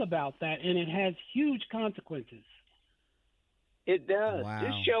 they think about that, and it has huge consequences. It does. Wow.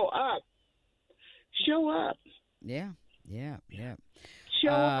 Just show up. Show up. Yeah. Show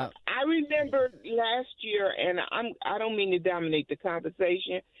up. I remember last year, and I don't mean to dominate the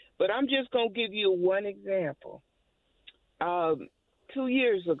conversation, but I'm just going to give you one example. 2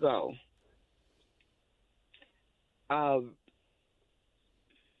 years ago,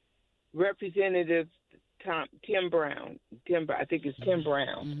 Representative Tim Brown, I think it's Tim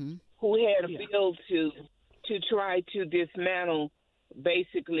Brown, who had a bill to try to dismantle,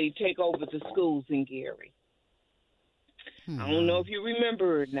 basically take over the schools in Gary. I don't know if you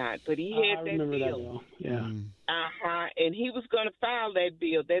remember or not, but he had that bill. Yeah. And he was going to file that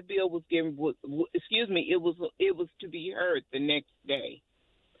bill. That bill was it was to be heard the next day.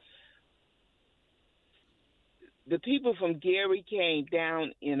 The people from Gary came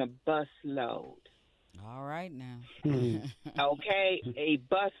down in a bus load. All right now. Okay, a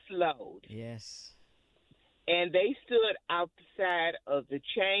bus load. Yes. And they stood outside of the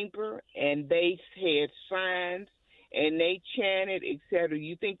chamber, and they had signs, and they chanted, etc.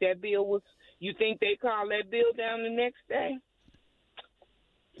 You think they called that bill down the next day?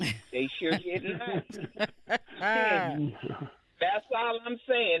 They sure did not. That's all I'm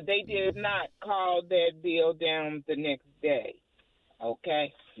saying. They did not call that bill down the next day.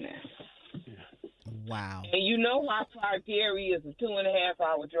 Okay? Now. Wow. And you know how far Gary is, a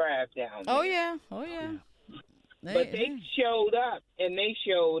 2.5-hour drive down there. Oh, yeah. But they showed up, and they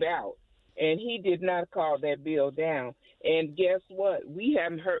showed out. And he did not call that bill down. And guess what? We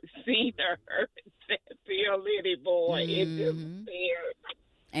haven't seen or heard that bill anymore. It disappeared.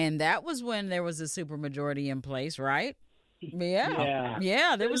 And that was when there was a supermajority in place, right? Yeah.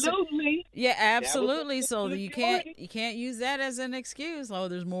 There was absolutely. Absolutely. So you can't use that as an excuse. Oh,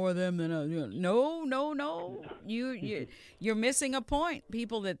 there's more of them than no. You're missing a point.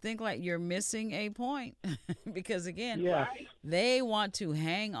 People that think like you're missing a point, because again, they want to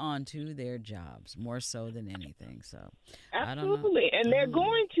hang on to their jobs more so than anything. So absolutely, and they're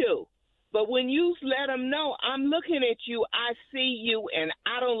going to. But when you let them know, I'm looking at you, I see you, and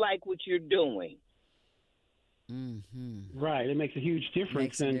I don't like what you're doing. Right. It makes a huge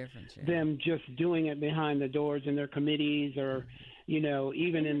difference than them just doing it behind the doors in their committees, or,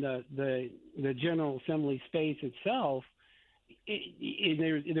 even in the General Assembly space itself.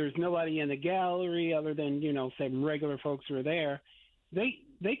 There's nobody in the gallery other than, some regular folks who are there.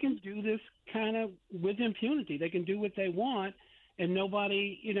 They can do this kind of with impunity. They can do what they want, and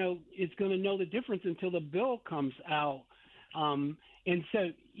nobody, is going to know the difference until the bill comes out. And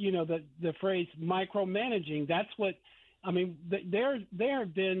so, the phrase micromanaging, that's what, there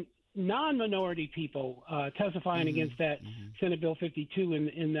have been non-minority people testifying against that Senate Bill 52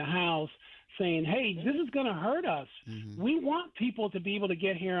 in the House, saying, hey, this is going to hurt us. We want people to be able to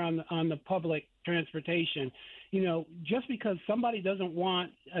get here on the public transportation. Just because somebody doesn't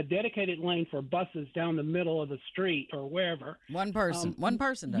want a dedicated lane for buses down the middle of the street or wherever. One person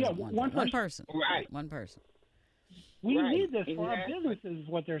doesn't want that. One person. Right. One person. We need this for our businesses, is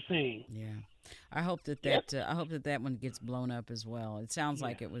what they're saying. Yeah, I hope that one gets blown up as well. It sounds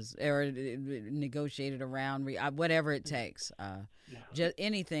like it was negotiated around, whatever it takes. Just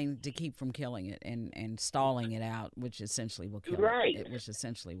anything to keep from killing it and stalling it out, which essentially will kill it. Which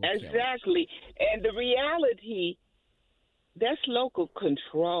essentially will kill it. Exactly, and the reality. That's local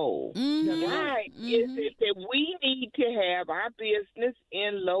control. Right. Is it that we need to have our business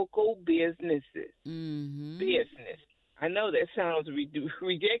in local businesses? Business. I know that sounds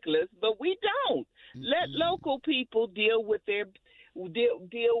ridiculous, but we don't. Let local people deal with their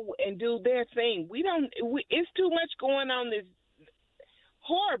deal and do their thing. It's too much going on that's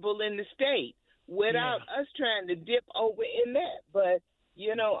horrible in the state without us trying to dip over in that. But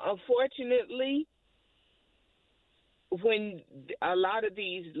unfortunately, when a lot of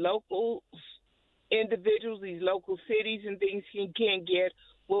these local individuals, these local cities and things can't get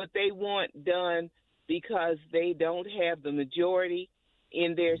what they want done because they don't have the majority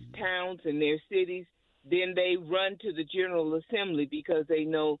in their towns and their cities, then they run to the General Assembly because they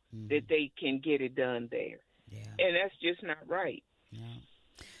know that they can get it done there. Yeah. And that's just not right. Yeah.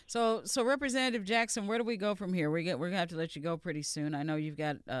 So Representative Jackson, where do we go from here? We're going to have to let you go pretty soon. I know you've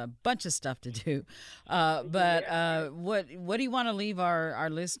got a bunch of stuff to do. But what do you want to leave our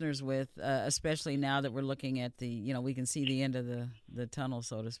listeners with, especially now that we're looking at we can see the end of the tunnel,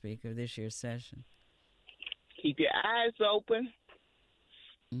 so to speak, of this year's session? Keep your eyes open.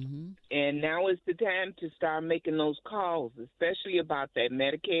 And now is the time to start making those calls, especially about that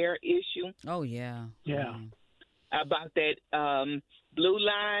Medicare issue. Oh, yeah. Yeah. About that blue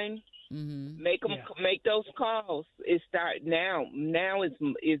line. Make those calls. It start now. Now is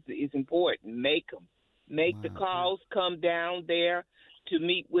important. Make them. make the calls, come down there to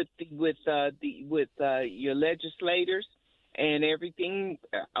meet with your legislators and everything,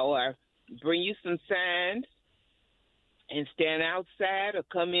 or bring you some signs and stand outside or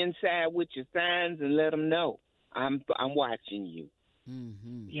come inside with your signs and let them know I'm watching you.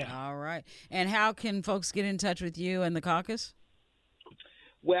 Mm-hmm. Yeah. All right. And how can folks get in touch with you and the caucus?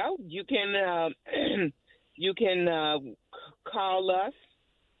 Well, you can call us,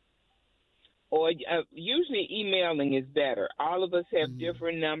 or usually emailing is better. All of us have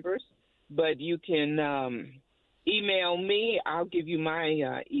different numbers, but you can email me. I'll give you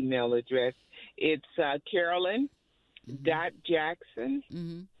my email address. It's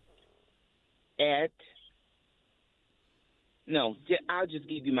Carolyn.Jackson at no, I'll just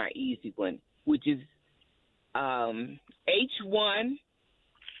give you my easy one, which is H1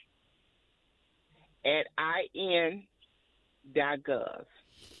 at in.gov.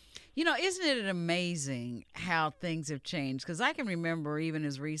 You know, isn't it amazing how things have changed? Because I can remember even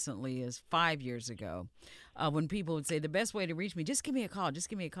as recently as 5 years ago when people would say, the best way to reach me, just give me a call, just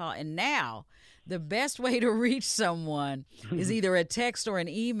give me a call. And now the best way to reach someone is either a text or an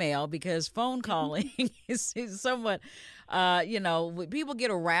email, because phone calling is somewhat, people get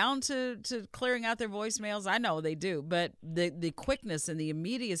around to clearing out their voicemails. I know they do. But the quickness and the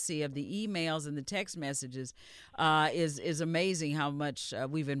immediacy of the emails and the text messages is amazing how much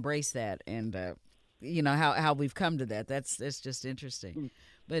we've embraced that, and, how we've come to that. That's just interesting.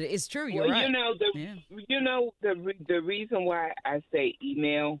 But it's true. You're right. The reason why I say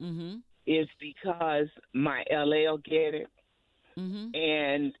email is because my LL get it,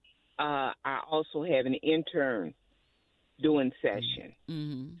 and I also have an intern doing session,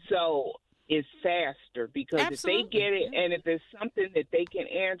 so it's faster because Absolutely. If they get it and if there's something that they can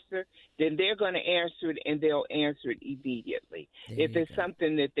answer, then they're going to answer it and they'll answer it immediately. If it's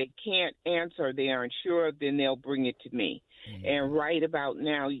something that they can't answer, they aren't sure, then they'll bring it to me. And right about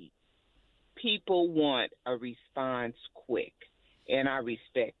now, people want a response quick, and I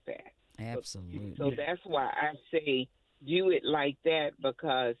respect that. Absolutely. So that's why I say do it like that,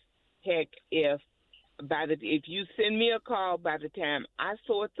 because, heck, if you send me a call, by the time I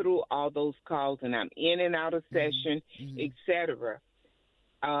sort through all those calls and I'm in and out of session, etc.,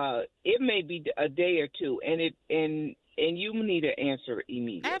 it may be a day or two, and you need to answer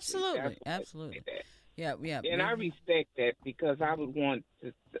immediately. Absolutely. Yeah. And I respect that, because I would want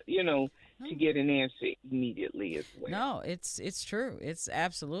to get an answer immediately as well. No, it's true. It's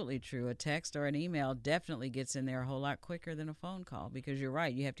absolutely true. A text or an email definitely gets in there a whole lot quicker than a phone call, because you're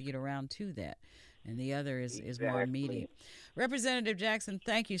right. You have to get around to that. And the other is more immediate. Representative Jackson,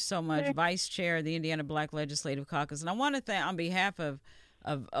 thank you so much. Vice Chair of the Indiana Black Legislative Caucus. And I want to thank, on behalf of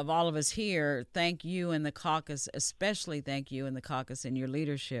all of us here, thank you and the caucus, especially thank you and the caucus and your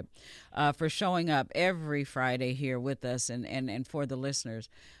leadership for showing up every Friday here with us and for the listeners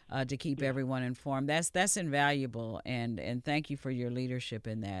to keep everyone informed. That's invaluable, and thank you for your leadership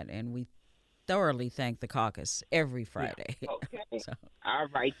in that. And we thoroughly thank the caucus every Friday. Yeah. Okay. All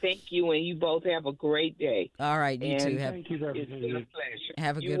right. Thank you, and you both have a great day. All right. You too. Thank you, Representative. It's been a pleasure.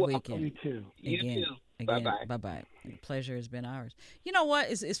 Have a good weekend. You too. You too. Bye-bye. Bye-bye. The pleasure has been ours. You know what?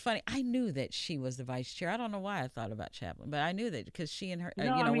 It's funny. I knew that she was the vice chair. I don't know why I thought about Chaplin, but I knew that because she and her,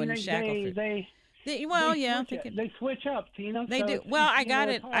 when Shackelford. They switch up, Tina. They do. Well, I got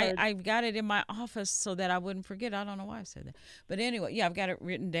it. I got it in my office so that I wouldn't forget. I don't know why I said that, but anyway, I've got it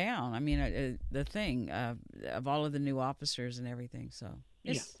written down. I mean, the thing of all of the new officers and everything. So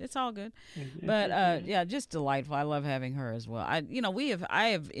it's all good. But just delightful. I love having her as well. I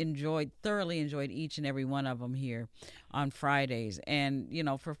have thoroughly enjoyed each and every one of them here on Fridays. And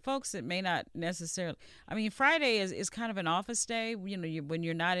for folks that may not necessarily, Friday is kind of an office day. When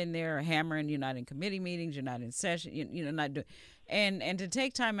you're not in there hammering, you're not in committee meetings, you're not in session, you're not doing, and to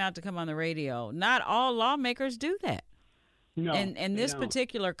take time out to come on the radio. Not all lawmakers do that. No, and this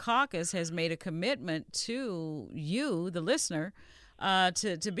particular caucus has made a commitment to you, the listener,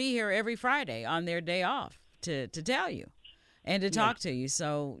 to be here every Friday on their day off to tell you and to talk to you.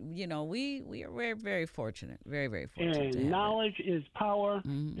 So, we are very, very fortunate, very, very fortunate. And knowledge is power,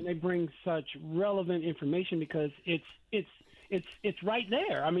 and they bring such relevant information because it's right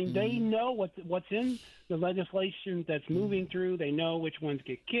there. They know what's in the legislation that's moving through. They know which ones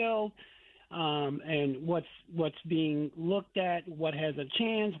get killed, and what's being looked at, what has a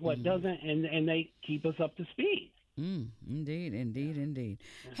chance, what doesn't, and they keep us up to speed. Indeed.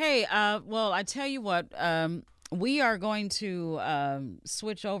 Hey, well, I tell you what, we are going to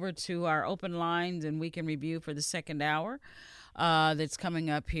switch over to our open lines and weekend review for the second hour. that's coming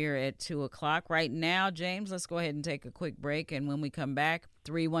up here at 2 o'clock. Right now, James, let's go ahead and take a quick break. And when we come back,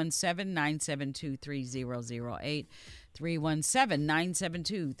 317-972-3008.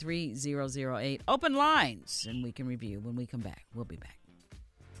 317-972-3008. Open lines, and we can review when we come back. We'll be back.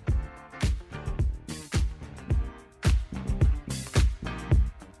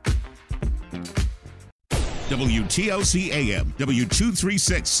 WTOC AM,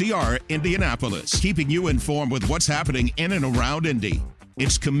 W236CR, Indianapolis, keeping you informed with what's happening in and around Indy.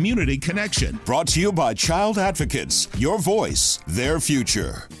 It's Community Connection. Brought to you by Child Advocates. Your voice, their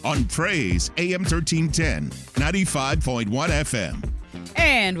future. On Praise, AM 1310, 95.1 FM.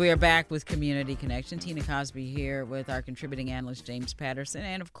 And we are back with Community Connection. Tina Cosby here with our contributing analyst, James Patterson.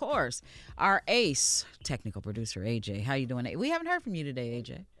 And, of course, our ace technical producer, AJ. How you doing? We haven't heard from you today,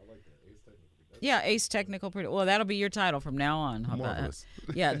 AJ. Yeah, ace technical producer. Well, that'll be your title from now on. Marvelous.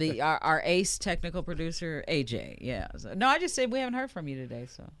 Yeah, our ace technical producer, AJ. Yeah. So, no, I just said we haven't heard from you today.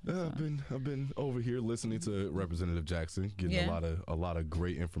 So yeah, I've been over here listening to Representative Jackson, getting a lot of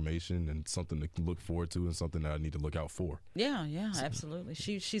great information and something to look forward to and something that I need to look out for. Yeah, absolutely.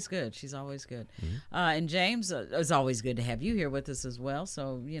 She's good. She's always good. Mm-hmm. And James, it's always good to have you here with us as well.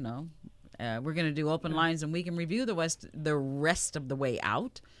 So we're going to do open lines and we can review the rest of the way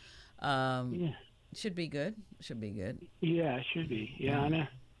out. Should be good. Yeah, it should be. Yeah, and I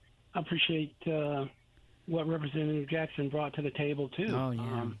appreciate what Representative Jackson brought to the table too. Oh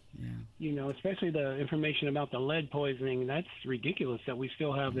yeah. Especially the information about the lead poisoning. That's ridiculous that we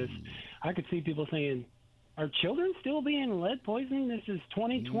still have this. I could see people saying, "Are children still being lead poisoned? This is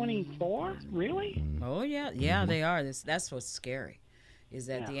 2024, really?" Oh yeah, they are. That's what's scary. Is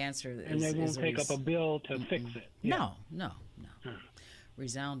that the answer? And they won't take up a bill to fix it. Yeah. No.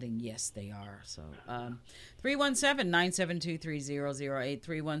 Resounding yes, they are. So 317-972-3008,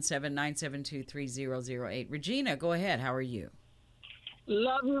 317-972-3008. Regina, go ahead. How are you?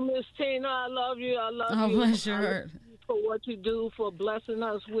 Love you, Miss Tina. I love you. Oh, bless your heart. For what you do, for blessing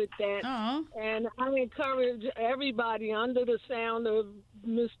us with that. Uh-huh. And I encourage everybody under the sound of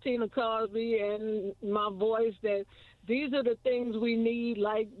Miss Tina Cosby and my voice that these are the things we need,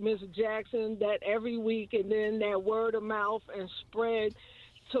 like Ms. Jackson, that every week, and then that word of mouth and spread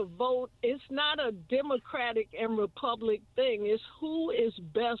to vote. It's not a Democratic and Republican thing. It's who is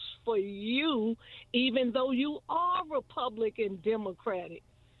best for you, even though you are Republican, Democratic.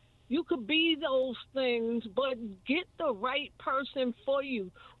 You could be those things, but get the right person for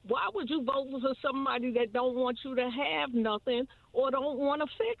you. Why would you vote for somebody that don't want you to have nothing or don't want to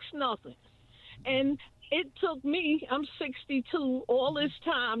fix nothing? And it took me, I'm 62, all this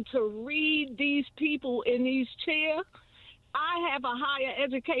time to read these people in these chairs. I have a higher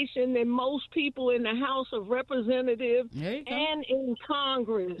education than most people in the House of Representatives and in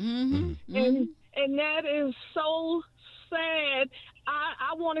Congress. Mm-hmm. And that is so sad.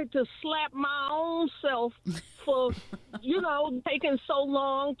 I wanted to slap my own self for, taking so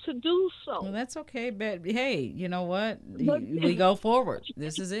long to do so. Well, that's okay, but hey, you know what? We go forward.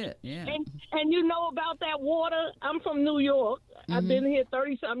 This is it. Yeah. And you know about that water? I'm from New York. Mm-hmm. I've been here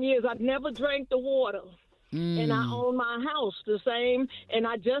 30-something years. I've never drank the water. And I own my house the same. And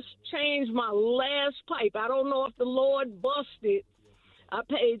I just changed my last pipe. I don't know if the Lord busted. I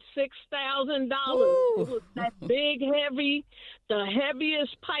paid $6,000. It was that big, heavy, the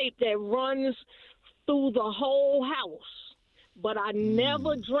heaviest pipe that runs through the whole house. But I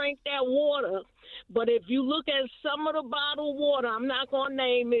never drank that water. But if you look at some of the bottled water, I'm not going to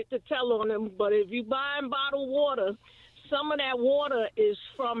name it to tell on them, but if you buy bottled water, some of that water is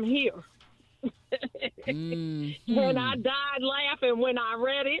from here. And I died laughing when I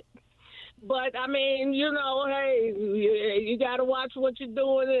read it. But, I mean, hey, you got to watch what you're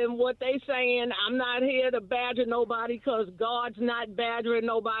doing and what they saying. I'm not here to badger nobody because God's not badgering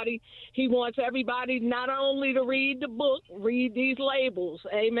nobody. He wants everybody not only to read the book, read these labels.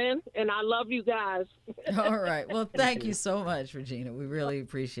 Amen. And I love you guys. All right. Well, thank you so much, Regina. We really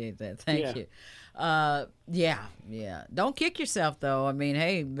appreciate that. Thank you. Don't kick yourself, though. I mean,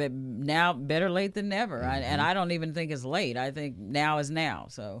 hey, but now better late than never. And I don't even think it's late. I think now is now.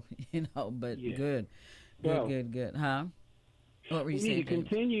 So, but good. Huh? What were you saying?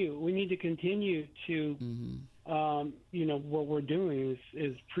 We need to continue to, what we're doing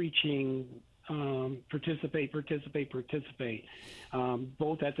is preaching, participate,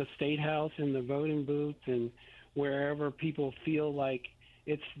 both at the State House and the voting booths and wherever people feel like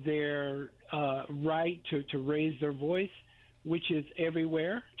it's their right to raise their voice, which is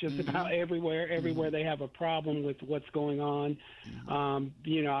everywhere, just about everywhere they have a problem with what's going on.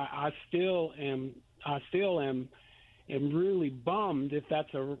 I still am really bummed, if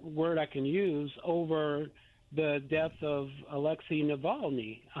that's a word I can use, over the death of Alexei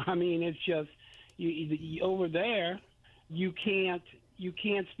Navalny. I mean, it's just over there, you can't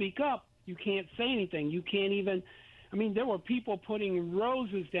speak up. You can't say anything. You can't even. I mean, there were people putting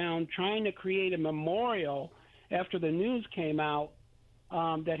roses down, trying to create a memorial after the news came out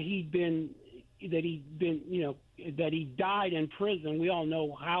that he died in prison. We all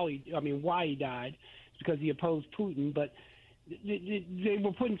know why he died. It's because he opposed Putin. But they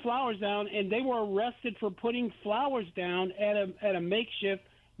were putting flowers down, and they were arrested for putting flowers down at a makeshift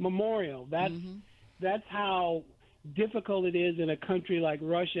memorial. That's how difficult it is in a country like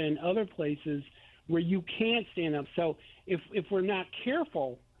Russia and other places where you can't stand up. So if we're not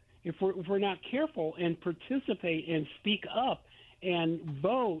careful, if we're not careful and participate and speak up and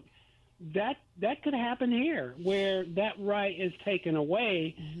vote, that could happen here, where that right is taken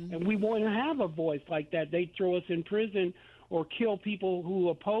away, and we won't have a voice like that. They throw us in prison or kill people who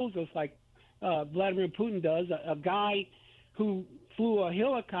oppose us, like Vladimir Putin does. A guy who flew a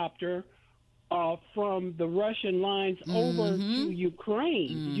helicopter from the Russian lines over to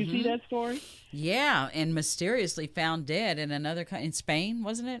Ukraine. Did you see that story? Yeah, and mysteriously found dead in another in Spain,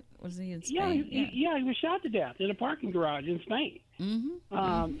 wasn't it? Was he in Spain? Yeah, he was shot to death in a parking garage in Spain. And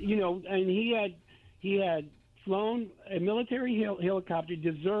he had flown a military helicopter,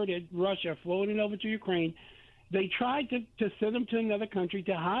 deserted Russia, floating over to Ukraine. They tried to send him to another country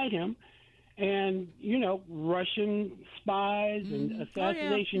to hide him. And, Russian spies and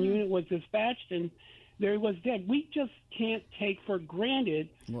assassination unit was dispatched, and there he was dead. We just can't take for granted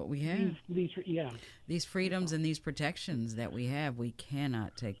what we have. These freedoms and these protections that we have, we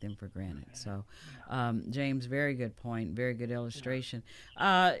cannot take them for granted. So, James, very good point, very good illustration.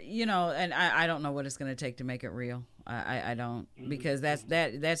 And I don't know what it's going to take to make it real. I don't, because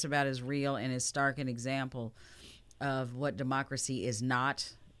that's about as real and as stark an example of what democracy is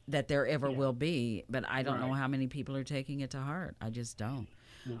not that there ever will be, but I don't know how many people are taking it to heart. I just don't.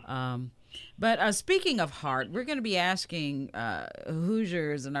 But speaking of heart, we're going to be asking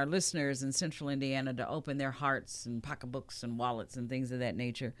Hoosiers and our listeners in Central Indiana to open their hearts and pocketbooks and wallets and things of that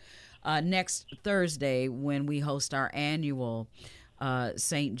nature next Thursday when we host our annual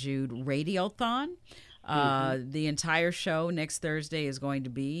St. Jude Radiothon. The entire show next Thursday is going to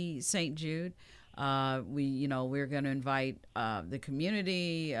be St. Jude. We're going to invite the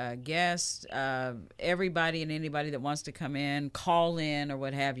community, guests, everybody and anybody that wants to come in, call in, or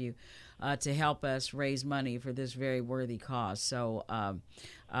what have you, to help us raise money for this very worthy cause. So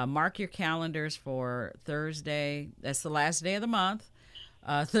mark your calendars for Thursday. That's the last day of the month.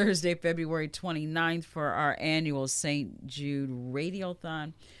 Thursday, February 29th for our annual St. Jude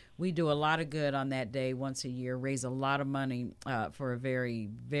Radiothon. We do a lot of good on that day once a year, raise a lot of money for a very,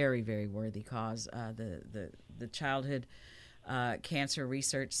 very, very worthy cause, the Childhood Cancer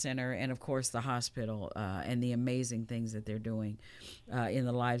Research Center, and, of course, the hospital and the amazing things that they're doing in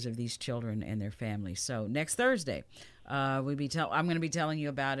the lives of these children and their families. So next Thursday, I'm going to be telling you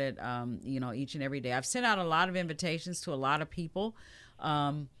about it, each and every day. I've sent out a lot of invitations to a lot of people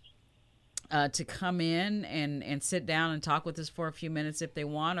to come in and sit down and talk with us for a few minutes if they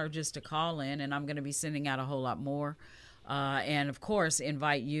want, or just to call in. And I'm going to be sending out a whole lot more. And, of course,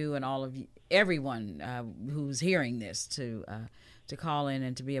 invite you and everyone who's hearing this to call in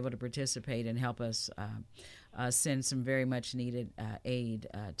and to be able to participate and help us send some very much needed aid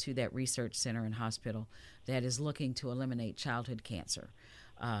to that research center and hospital that is looking to eliminate childhood cancer.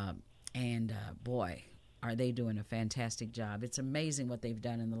 Boy, are they doing a fantastic job. It's amazing what they've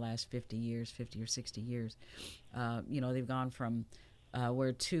done in the last 50 or 60 years. They've gone from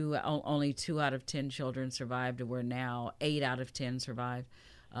where only 2 out of 10 children survived to where now 8 out of 10 survive.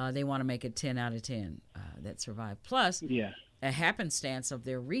 They want to make it 10 out of 10 that survive. Plus, a happenstance of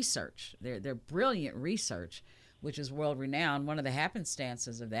their research, their brilliant research, which is world-renowned. One of the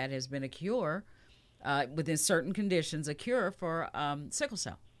happenstances of that has been a cure, within certain conditions, a cure for sickle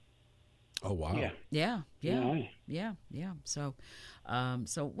cell. Oh, wow. Yeah. So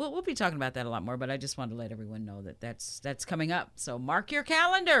we'll be talking about that a lot more, but I just wanted to let everyone know that's coming up. So mark your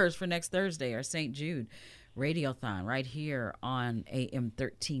calendars for next Thursday, our St. Jude Radiothon, right here on AM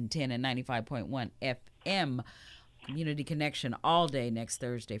 1310 and 95.1 FM. Community Connection all day next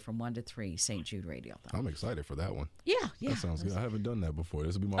Thursday from 1 to 3, St. Jude Radiothon. I'm excited for that one. Yeah. That sounds good. I haven't done that before.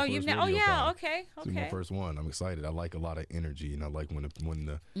 This will be my first radiothon. Okay. This will be my first one. I'm excited. I like a lot of energy, and I like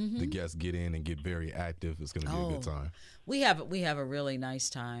when the guests get in and get very active. It's going to be a good time. We have a really nice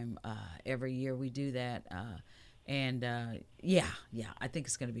time every year. We do that. And yeah, I think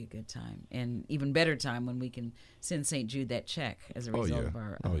it's going to be a good time, and even better time when we can send St. Jude that check as a result of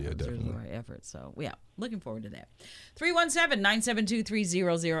our efforts. So yeah, looking forward to that.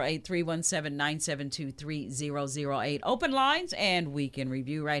 317-972-3008, 317-972-3008. Open lines and weekend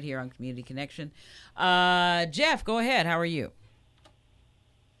review right here on Community Connection. Jeff, go ahead. How are you?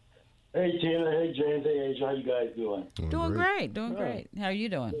 Hey Tina, hey James, hey Asia, how you guys doing? Doing great. How are you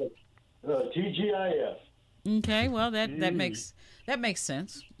doing? TGIF. Okay, well that makes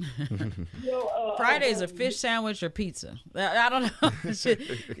sense. Friday's a fish sandwich or pizza. I don't know.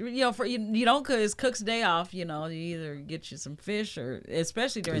 You don't cook. It's Cook's Day off. You either get you some fish or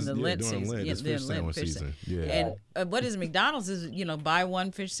especially during the Lent season. Lent season. Yeah. And what is McDonald's is buy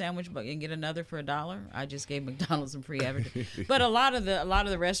one fish sandwich and get another for $1. I just gave McDonald's some free advertising. But a lot of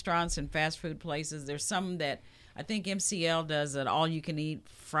the restaurants and fast food places, there's some that. I think MCL does an all-you-can-eat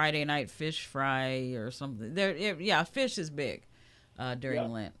Friday night fish fry or something. Fish is big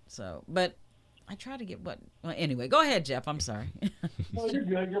during Lent. So, but I try to get anyway, go ahead, Jeff. I'm sorry. No, you're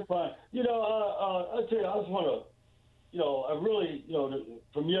good. You're fine. I tell you, I just want to, I really,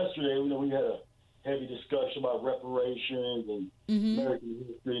 from yesterday, we had a heavy discussion about reparations and American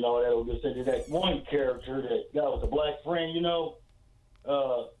history and all that. We're just saying that one character, that guy with the black friend, and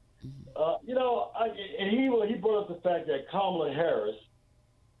he brought up the fact that Kamala Harris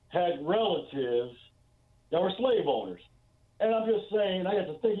had relatives that were slave owners. And I'm just saying, I have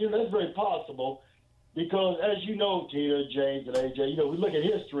to think, that's very possible because, as you know, Tina, James, and AJ, we look at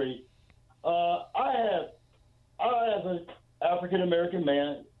history. I, as an African-American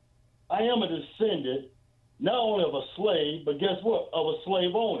man, I am a descendant not only of a slave, but guess what? Of a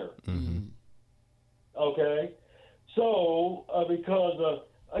slave owner. Mm-hmm. Okay? So, because...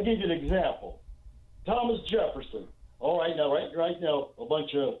 I'll give you an example. Thomas Jefferson. All right now, right now, a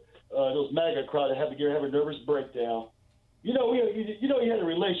bunch of those MAGA crowd that have a nervous breakdown. He had a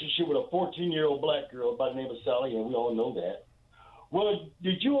relationship with a 14-year-old black girl by the name of Sally, and we all know that. Well,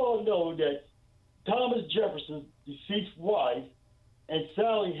 did you all know that Thomas Jefferson's deceased wife and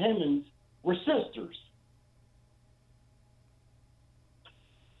Sally Hemings were sisters?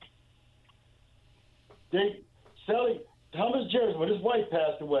 Thomas Jefferson, when his wife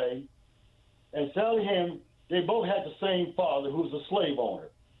passed away, and Sally Hemings, they both had the same father, who was a slave owner.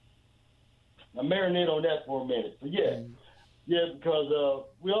 Now, marinate on that for a minute. So, because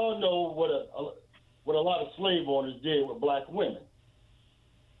we all know what a lot of slave owners did with black women.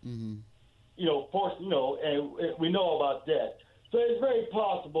 Mm-hmm. And we know about that. So it's very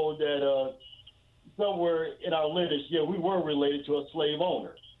possible that somewhere in our lineage, we were related to a slave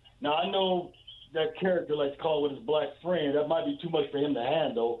owner. Now, I know that character, let's call it, with his black friend, that might be too much for him to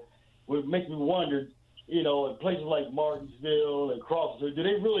handle. Would make me wonder, in places like Martinsville and Crawford, do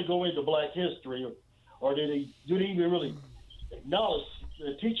they really go into black history, or do they even really acknowledge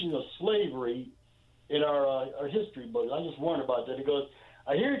the teaching of slavery in our history books? I just wonder about that because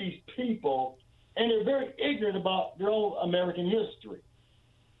I hear these people, and they're very ignorant about their own American history.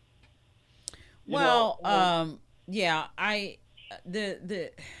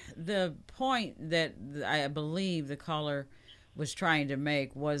 The point that I believe the caller was trying to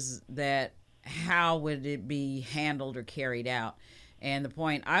make was that how would it be handled or carried out? And the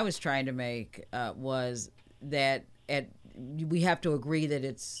point I was trying to make was that we have to agree that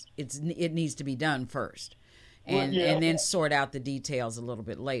it needs to be done first. And then sort out the details a little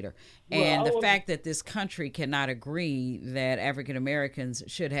bit later. And the fact that this country cannot agree that African Americans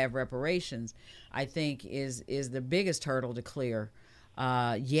should have reparations, I think, is the biggest hurdle to clear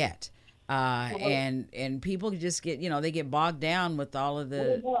yet. And people just get, they get bogged down with all of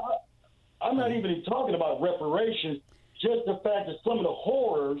the... I'm not even talking about reparations, just the fact that some of the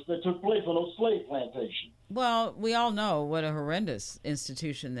horrors that took place on those slave plantations. Well, we all know what a horrendous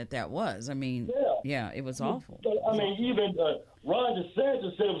institution that was. I mean, it was awful. I mean, even Ron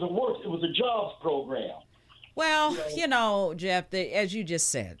DeSantis said it was a jobs program. Well, Jeff, as you just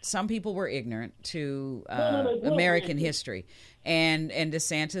said, some people were ignorant to American history. And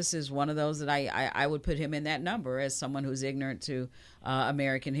DeSantis is one of those that I would put him in that number as someone who's ignorant to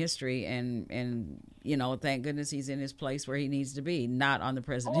American history. And thank goodness he's in his place where he needs to be, not on the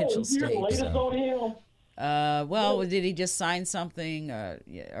presidential stage. On him. Did he just sign something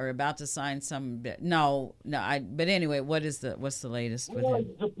or about to sign something? No. But anyway, what's the latest with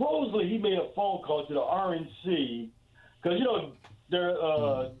him? Supposedly he made a phone call to the RNC because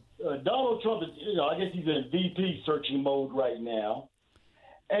Donald Trump is, I guess he's in VP searching mode right now,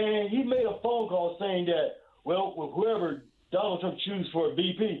 and he made a phone call saying that whoever Donald Trump chooses for a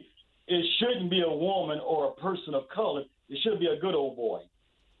VP, it shouldn't be a woman or a person of color. It should be a good old boy.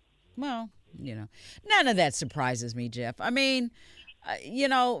 Well, None of that surprises me, Jeff. I mean,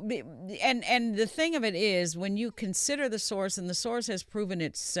 and the thing of it is, when you consider the source, and the source has proven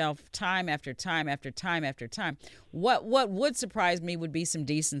itself time after time after time after time, what would surprise me would be some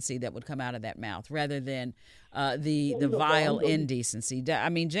decency that would come out of that mouth rather than the vile indecency. I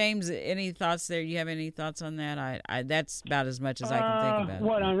mean, James, any thoughts there? You have any thoughts on that? I that's about as much as I can think about.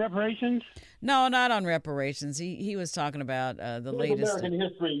 What, on reparations? No, not on reparations. He was talking about the latest American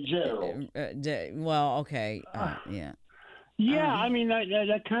history in general. Well, okay, yeah. Yeah, I mean,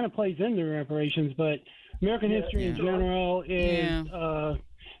 that kind of plays into reparations, but American history in general is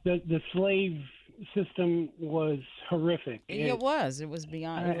the slave system was horrific. It was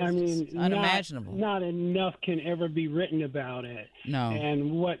beyond. I mean, unimaginable. Not enough can ever be written about it. No.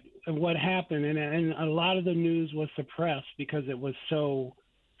 And what happened, and a lot of the news was suppressed because it was so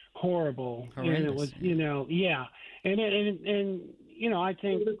horrible. Horrendous. And it was, and I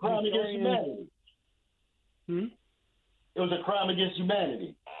think it was a crime against humanity. It was a crime against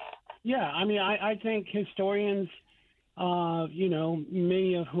humanity. Yeah, I mean, I think historians,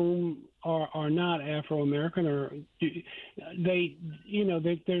 many of whom are not Afro-American, or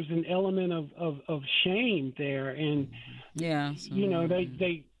there's an element of shame there, and a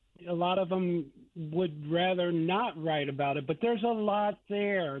lot of them would rather not write about it. But there's a lot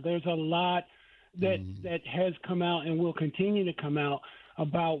there. There's a lot that has come out and will continue to come out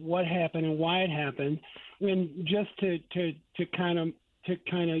about what happened and why it happened. And just to kind of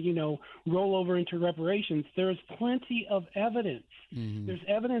roll over into reparations, there's plenty of evidence. Mm-hmm. There's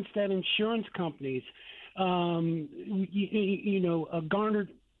evidence that insurance companies, garnered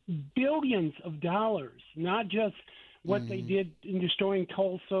billions of dollars, not just what they did in destroying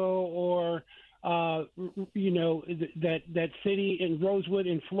Tulsa or that city in Rosewood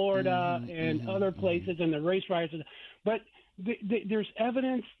in Florida and other places and the race riots, but there's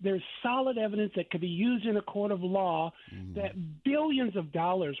evidence, there's solid evidence that could be used in a court of law that billions of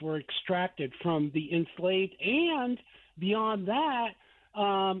dollars were extracted from the enslaved, and beyond that,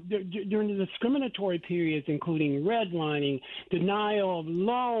 during the discriminatory periods, including redlining, denial of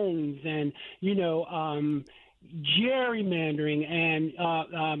loans, and gerrymandering, and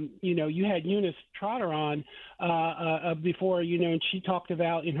you had Eunice Trotter on before, and she talked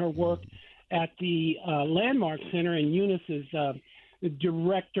about in her work at the Landmark Center, and Eunice is the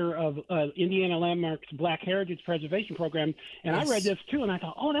director of Indiana Landmark's Black Heritage Preservation Program. And I read this too, and I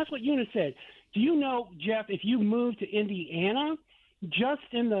thought, oh, that's what Eunice said. Do you know, Jeff, if you moved to Indiana, just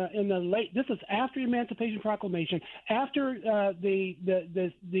in the late, this is after the Emancipation Proclamation, after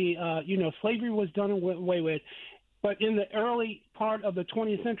slavery was done away with, but in the early part of the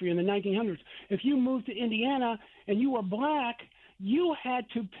 20th century, in the 1900s, if you moved to Indiana and you were black, you had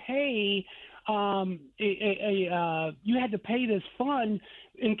to pay you had to pay this fund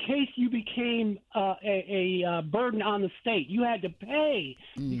in case you became a burden on the state. You had to pay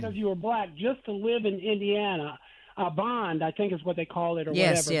because you were black just to live in Indiana. A bond, I think is what they call it, or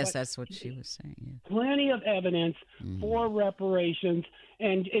whatever. Yes, that's what she was saying. Yeah. Plenty of evidence for reparations,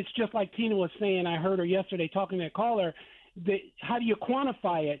 and it's just like Tina was saying. I heard her yesterday talking to that caller. How do you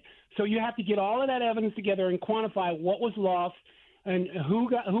quantify it? So you have to get all of that evidence together and quantify what was lost and who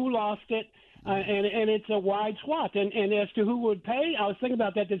lost it, and it's a wide swath. And as to who would pay, I was thinking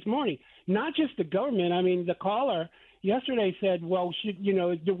about that this morning. Not just the government. I mean, the caller yesterday said, "Well,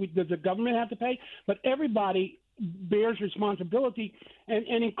 does the government have to pay?" But everybody bears responsibility,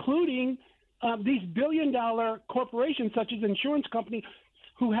 and including these billion-dollar corporations such as insurance companies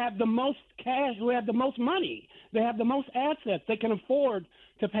who have the most cash, who have the most money, they have the most assets, they can afford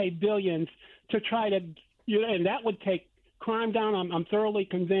to pay billions to try to, and that would take crime down. I'm thoroughly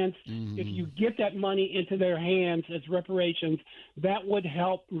convinced if you get that money into their hands as reparations, that would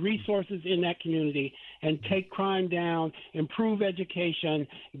help resources in that community and take crime down, improve education,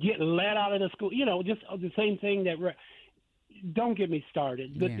 get let out of the school. Just the same thing that. Don't get me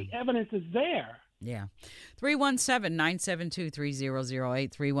started. But the evidence is there. Yeah.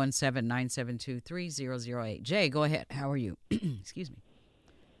 317-972-3008, 317-972-3008. Jay, go ahead. How are you? Excuse me.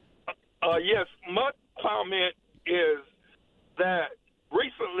 Yes, my comment is that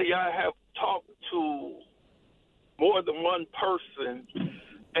recently I have talked to more than one person,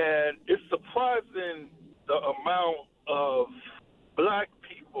 and it's surprising the amount of black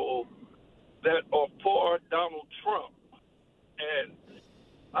people that are for Donald Trump. And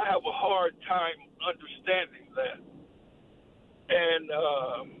I have a hard time understanding that. And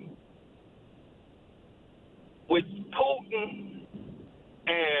with Putin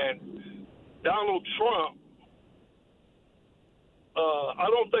and Donald Trump, I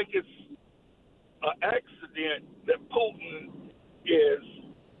don't think it's an accident that Putin is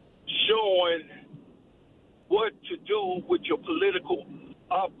showing what to do with your political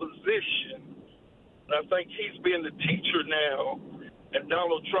opposition. And I think he's being the teacher now, and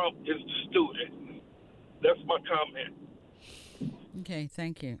Donald Trump is the student. That's my comment. Okay,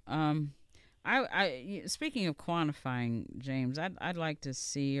 thank you. I speaking of quantifying, James, I'd like to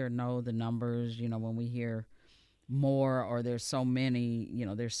see or know the numbers. You know, when we hear more or there's so many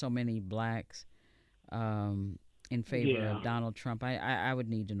blacks in favor of Donald Trump. I would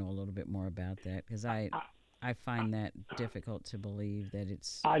need to know a little bit more about that, because I find that difficult to believe that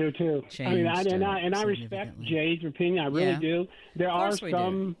it's. I do too. I mean, I respect Jay's opinion. I really do. There are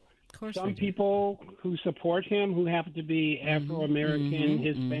some people who support him who happen to be Afro-American,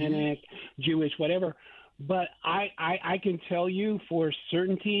 Hispanic, Jewish, whatever. But I can tell you for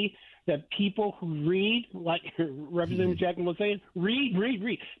certainty that people who read, like Representative Jackson was saying,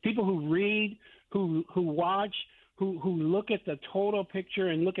 read. People who read, who watch, who look at the total picture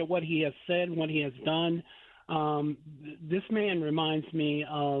and look at what he has said and what he has done. This man reminds me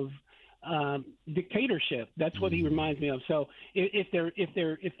of dictatorship. That's what he reminds me of. So if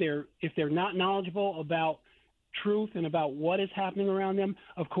they're not knowledgeable about truth and about what is happening around them,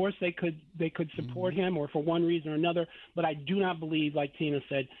 of course they could support him, or for one reason or another. But I do not believe, like Tina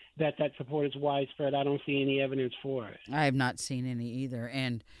said, that support is widespread. I don't see any evidence for it. I have not seen any either,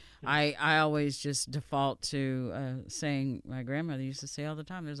 and I always just default to saying my grandmother used to say all the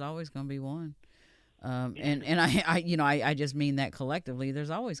time, "There's always going to be one." And I just mean that collectively.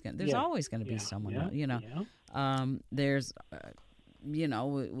 There's always going to be someone else, there's there's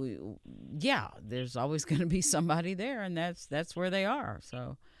always going to be somebody there, and that's where they are.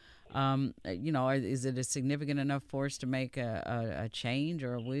 So is it a significant enough force to make a change,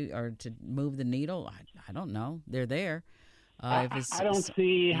 or to move the needle? I don't know. They're there. I don't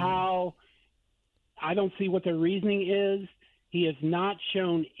see how. I don't see what the reasoning is. He has not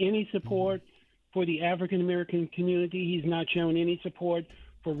shown any support for the African American community. He's not shown any support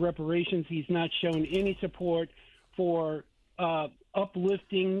for reparations. He's not shown any support for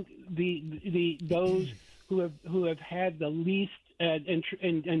uplifting those who have had the least and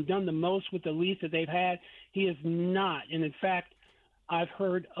done the most with the least that they've had. He is not. And in fact, I've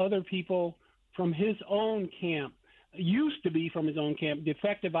heard other people from his own camp, used to be from his own camp,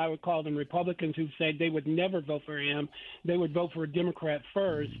 defective, I would call them, Republicans, who said they would never vote for him. They would vote for a Democrat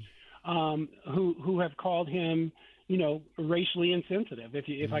first. Who have called him, racially insensitive,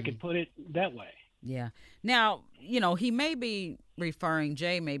 if I could put it that way. Yeah. Now, he may be referring.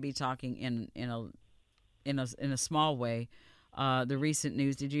 Jay may be talking in a small way. The recent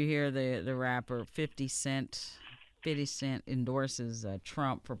news. Did you hear the rapper 50 Cent? 50 Cent endorses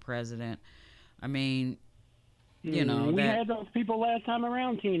Trump for president. I mean, we had those people last time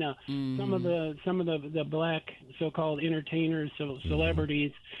around, Tina. Some of the black so-called entertainers,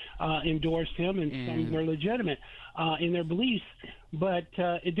 celebrities, endorsed him, and some were legitimate in their beliefs, but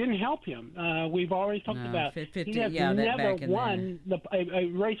it didn't help him. We've always talked about 50, he has never won a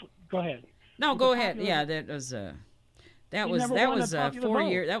race. Go ahead. No, go ahead. Yeah, that was 4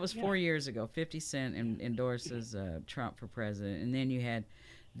 years. That was 4 years ago. 50 Cent endorses Trump for president, and then you had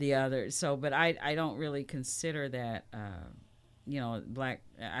the other. So, but I don't really consider that, black.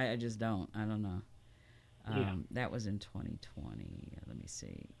 I just don't. I don't know. That was in 2020. Let me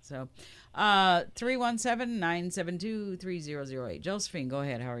see. So, 317-972-3008. Josephine, go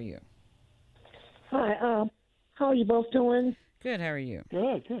ahead. How are you? Hi. How are you both doing? Good. How are you?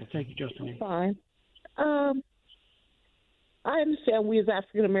 Good. Thank you, Josephine. Fine. I understand we as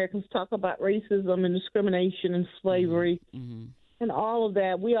African Americans talk about racism and discrimination and slavery. And all of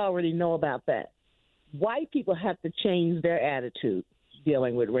that, we already know about that. White people have to change their attitude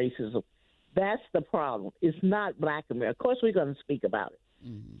dealing with racism. That's the problem. It's not black America. Of course, we're going to speak about it.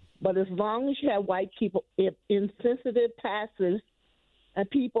 But as long as you have white people, insensitive, passive, and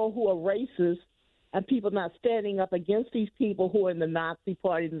people who are racist, and people not standing up against these people who are in the Nazi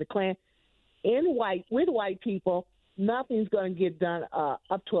Party and the Klan, with white people, nothing's going to get done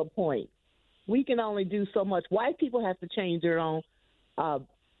up to a point. We can only do so much. White people have to change their own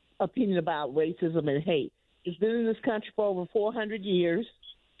opinion about racism and hate. It's been in this country for over 400 years.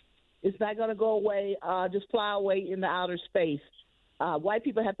 It's not going to go away, just fly away in the outer space. White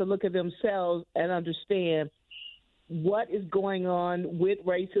people have to look at themselves and understand what is going on with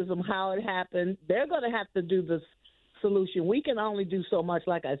racism, how it happened. They're going to have to do the solution. We can only do so much,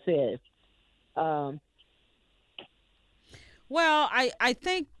 like I said. Well, I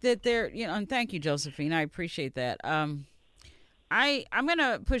think that and thank you, Josephine. I appreciate that. I'm going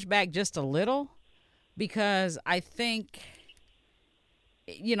to push back just a little, because I think,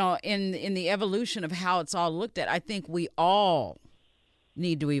 in the evolution of how it's all looked at, I think we all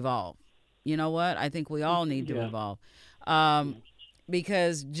need to evolve. You know what? I think we all need to evolve.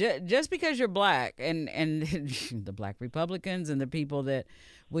 Because just because you're black and the black Republicans and the people that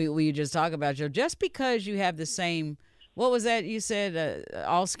we just talk about, Joe, just because you have the same, what was that you said,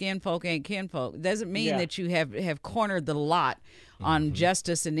 all skin folk ain't kin folk, doesn't mean that you have cornered the lot on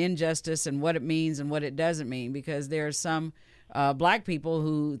justice and injustice and what it means and what it doesn't mean, because there are some black people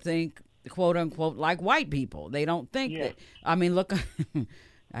who think, quote unquote, like white people. They don't think that, I mean, look,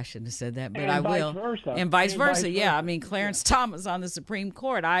 I shouldn't have said that, but I will. And vice versa. Yeah, I mean, Clarence Thomas on the Supreme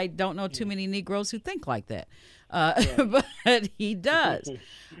Court. I don't know too many Negroes who think like that, but he does.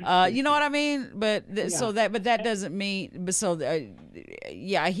 You know what I mean? But that doesn't mean.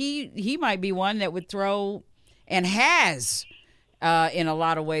 He might be one that would throw, and has, in a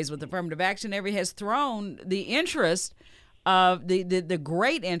lot of ways with affirmative action, has thrown the interest of the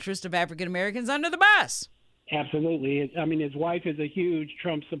great interest of African Americans under the bus. Absolutely. I mean, his wife is a huge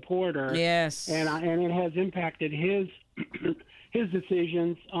Trump supporter. Yes. And it has impacted his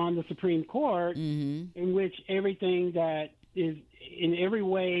decisions on the Supreme Court, in which everything that is in every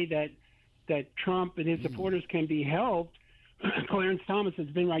way that Trump and his supporters can be helped, Clarence Thomas has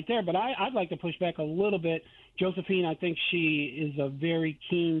been right there. But I'd like to push back a little bit. Josephine, I think she is a very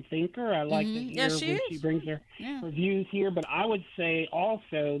keen thinker. I like to hear when she brings her views here. But I would say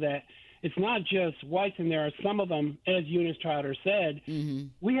also that it's not just whites, and there are some of them, as Eunice Trotter said,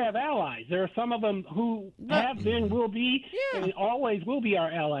 we have allies. There are some of them who have been, will be, and always will be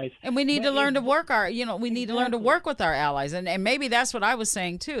our allies. And we need to learn to work we need to learn to work with our allies. And maybe that's what I was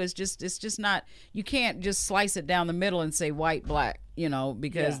saying too. It's just not, you can't just slice it down the middle and say white, black,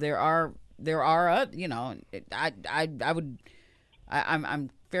 because there are, I'm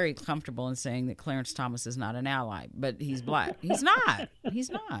very comfortable in saying that Clarence Thomas is not an ally, but he's black. He's not. He's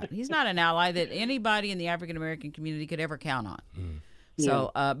not an ally that anybody in the African American community could ever count on. So,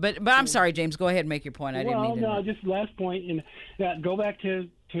 but I'm sorry, James. Go ahead and make your point. I didn't mean to. No, just last point, and go back to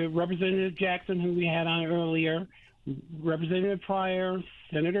Representative Jackson, who we had on earlier, Representative Pryor,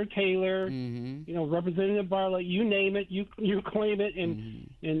 Senator Taylor, Representative Bartlett. You name it, you claim it, and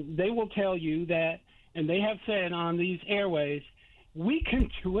they will tell you that, and they have said on these airways, we can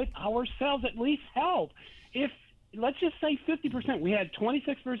do it ourselves, at least help. If, let's just say 50%, we had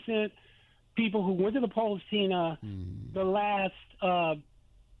 26% people who went to the polls, Tina, the last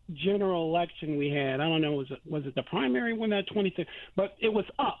general election we had. I don't know, was it the primary when that 26? But it was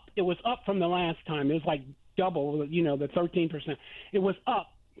up. It was up from the last time. It was like double, the 13%. It was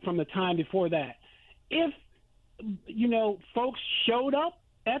up from the time before that. If, folks showed up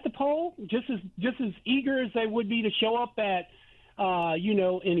at the poll just as eager as they would be to show up at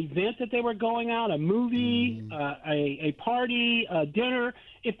an event that they were going out, a movie, a party, a dinner,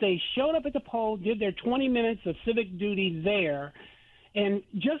 if they showed up at the poll, did their 20 minutes of civic duty there, and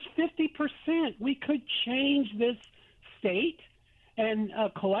just 50%, we could change this state, and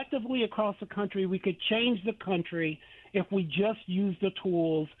collectively across the country, we could change the country if we just use the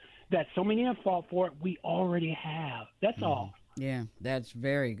tools that so many have fought for. We already have. That's all. Yeah, that's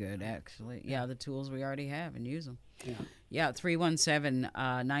very good, actually. Yeah, the tools we already have, and use them. Yeah,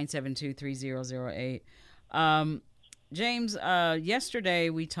 317-972-3008. James, yesterday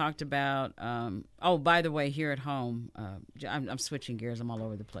we talked about, by the way, here at home, I'm switching gears, I'm all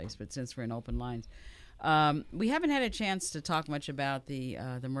over the place, but since we're in open lines, we haven't had a chance to talk much about the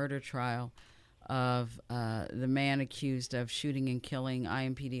murder trial of the man accused of shooting and killing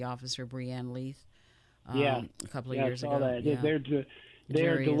IMPD officer Breanne Leath a couple of years ago. That.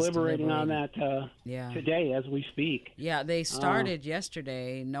 They're deliberating on that today as we speak. Yeah, they started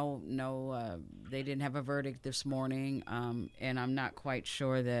yesterday. No, they didn't have a verdict this morning, and I'm not quite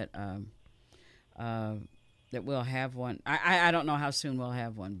sure that we'll have one. I don't know how soon we'll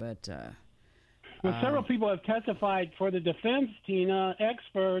have one, but several people have testified for the defense, Tina,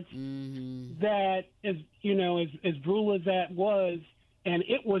 experts, that as brutal as that was, and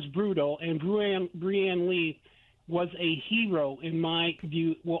it was brutal, and Breanne Leath was a hero, in my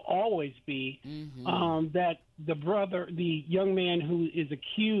view, will always be, that the young man who is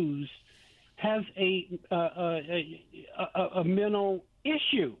accused has a mental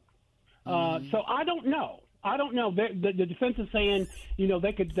issue. So I don't know. The defense is saying,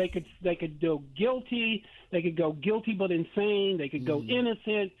 they could go guilty. They could go guilty but insane. They could go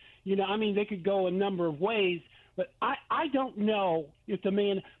innocent. They could go a number of ways. But I don't know if the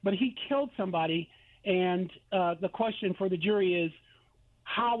man, but he killed somebody. And the question for the jury is,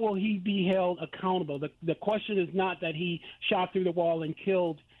 how will he be held accountable? The question is not that he shot through the wall and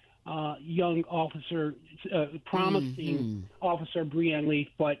killed young officer, promising officer Breanne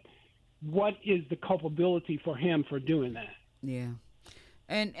Leath, but what is the culpability for him for doing that? Yeah.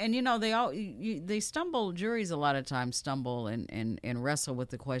 And they stumble. Juries a lot of times stumble and wrestle with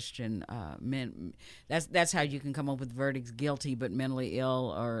the question. That's how you can come up with verdicts guilty but mentally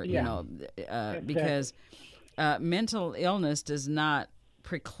ill, or exactly. Because mental illness does not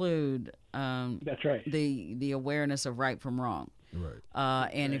preclude. That's right. The awareness of right from wrong. Right.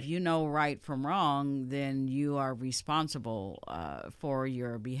 And if you know right from wrong, then you are responsible for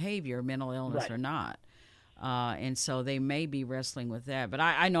your behavior, mental illness or not. And so they may be wrestling with that. But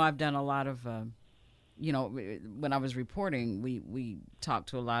I know I've done a lot of, when I was reporting, we talked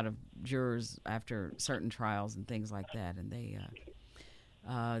to a lot of jurors after certain trials and things like that. And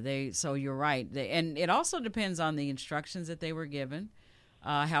so you're right. And it also depends on the instructions that they were given,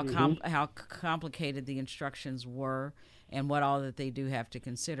 how complicated the instructions were, and what all that they do have to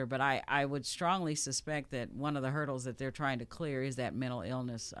consider. But I would strongly suspect that one of the hurdles that they're trying to clear is that mental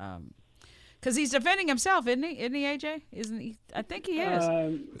illness. Because he's defending himself, isn't he, AJ? Isn't he? I think he is.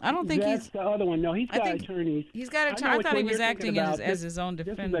 I don't think that's the other one. No, he's got attorneys. He's got attorneys. I thought he was acting as his own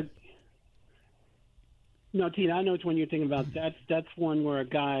defendant. No, Tina, I know it's one you're thinking about. That's one where a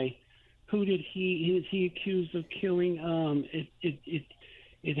guy, is he accused of killing?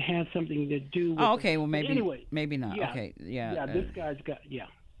 It has something to do with. Oh, okay. Well, maybe not. Yeah, okay. Yeah. Yeah.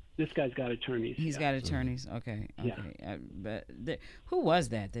 This guy's got attorneys. He's got attorneys. Okay. Yeah. But who was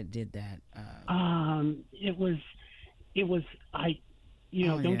that did that? It was.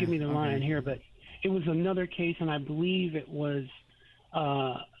 Don't give me the line here, but it was another case, and I believe it was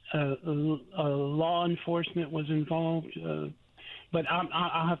law enforcement was involved. But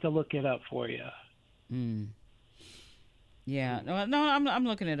I'll have to look it up for you. Mm. Yeah. No. I'm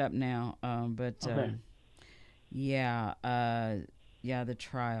looking it up now. But okay. The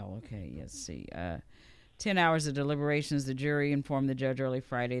trial. Okay, let's see. 10 hours of deliberations. The jury informed the judge early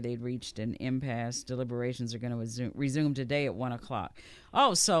Friday they'd reached an impasse. Deliberations are going to resume today at 1 o'clock.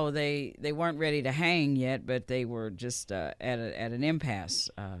 Oh, so they weren't ready to hang yet, but they were just at an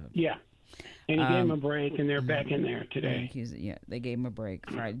impasse. Yeah. And he gave him a break, and they're back in there today. Yeah, they gave him a break.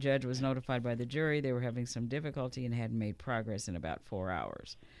 Right. Judge was notified by the jury they were having some difficulty and hadn't made progress in about 4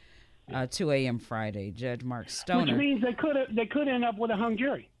 hours. 2 a.m. Friday. Judge Mark Stoner. Which means they could end up with a hung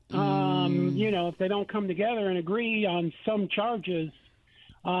jury. If they don't come together and agree on some charges,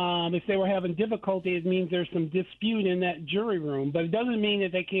 if they were having difficulty, it means there's some dispute in that jury room. But it doesn't mean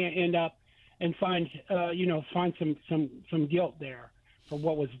that they can't end up and find some guilt there for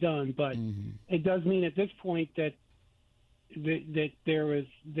what was done. But it does mean at this point that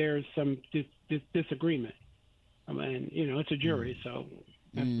there's some disagreement. I mean, it's a jury, so.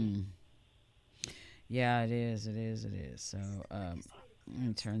 Yeah, it is. So let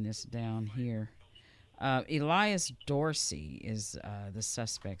me turn this down here. Elias Dorsey is the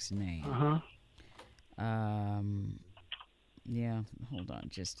suspect's name. Yeah, hold on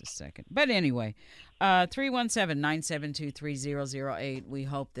just a second. But anyway, 317-972-3008. We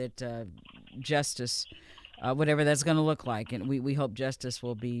hope that justice, whatever that's going to look like, and we hope justice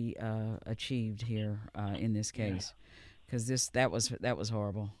will be achieved here in this case, because that was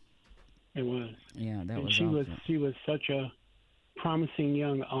horrible. It was. Yeah, that was. She was such a promising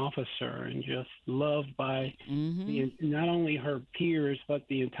young officer and just loved by not only her peers but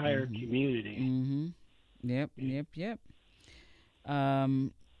the entire community. Yep.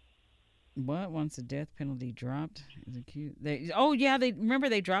 What? Once the death penalty dropped, they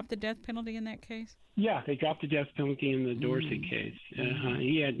dropped the death penalty in that case. Yeah, they dropped the death penalty in the Dorsey case.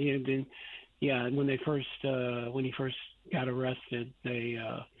 He had been. Yeah, when he first got arrested,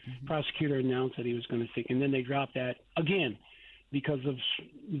 the prosecutor announced that he was going to seek, and then they dropped that again because of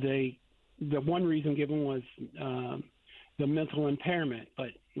the one reason given was the mental impairment.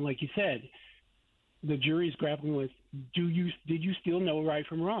 But like you said, the jury's grappling with: did you still know right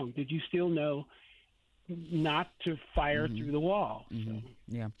from wrong? Did you still know not to fire through the wall? So.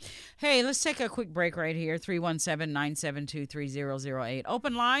 Yeah. Hey, let's take a quick break right here. 317-972-3008.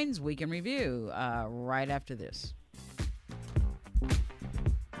 Open lines, Week in Review, right after this.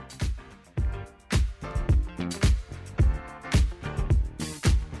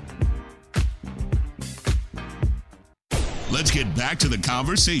 Let's get back to the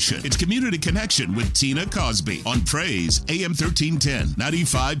conversation. It's Community Connection with Tina Cosby on Praise AM 1310,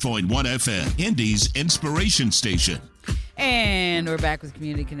 95.1 FM, Indy's Inspiration Station. And we're back with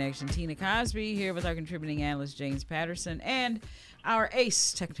Community Connection. Tina Cosby here with our contributing analyst, James Patterson, and our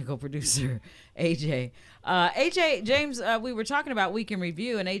ace technical producer, AJ. James, we were talking about Week in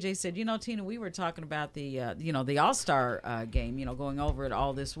Review, and AJ said, Tina, we were talking about the All-Star game, going over it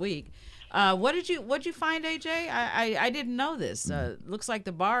all this week. What'd you find, AJ? I didn't know this. Looks like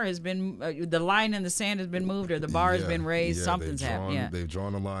the bar has been the line in the sand has been moved, or the bar has been raised. Yeah, Something's happened. Yeah, they've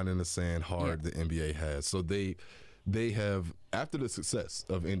drawn a line in the sand hard. The NBA has. So they have, after the success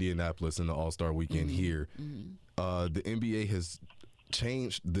of Indianapolis in the All-Star Weekend here, the NBA has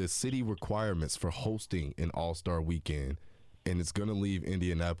changed the city requirements for hosting an All-Star Weekend. And it's going to leave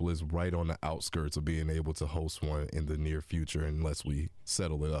Indianapolis right on the outskirts of being able to host one in the near future unless we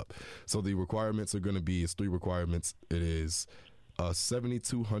settle it up. So the requirements are going to be, it's 3 requirements. It is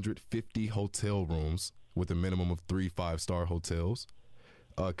 7,250 hotel rooms with a minimum of 3 5-star hotels,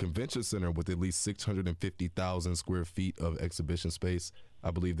 a convention center with at least 650,000 square feet of exhibition space.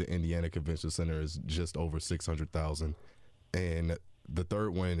 I believe the Indiana Convention Center is just over 600,000. And the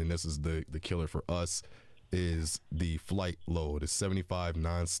third one, and this is the killer for us, is the flight load. It's 75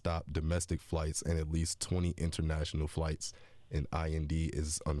 nonstop domestic flights and at least 20 international flights. And IND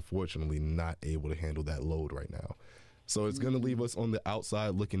is unfortunately not able to handle that load right now. So it's going to leave us on the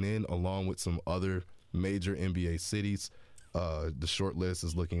outside looking in, along with some other major NBA cities. The short list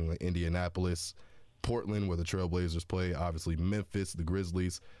is looking like Indianapolis, Portland, where the Trailblazers play, obviously Memphis, the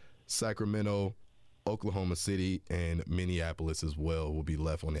Grizzlies, Sacramento, Oklahoma City, and Minneapolis as well will be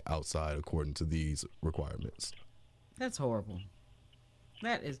left on the outside according to these requirements. That's horrible.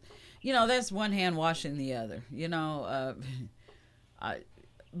 That is, that's one hand washing the other.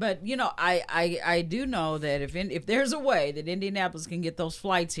 But I do know that if there's a way that Indianapolis can get those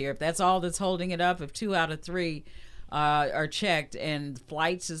flights here, if that's all that's holding it up, if 2 out of 3 are checked and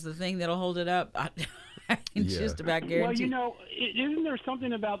flights is the thing that'll hold it up, I can just about guarantee. Well, isn't there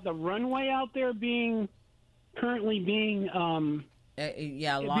something about the runway out there currently being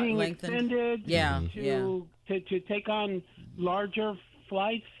lengthened? Extended to take on larger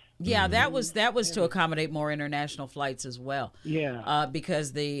flights? Yeah, that was to accommodate more international flights as well. Yeah.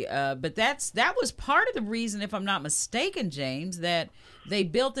 Because that was part of the reason, if I'm not mistaken, James, that they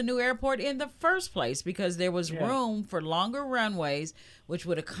built the new airport in the first place, because there was room for longer runways, which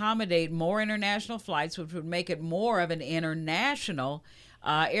would accommodate more international flights, which would make it more of an international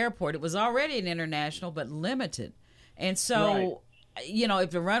airport. It was already an international, but limited. And so, if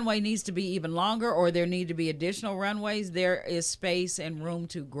the runway needs to be even longer, or there need to be additional runways, there is space and room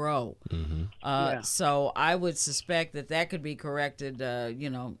to grow. So I would suspect that could be corrected,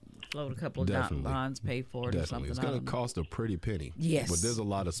 float a couple of bonds, pay for it or something. It's going to cost a pretty penny. Yes. But there's a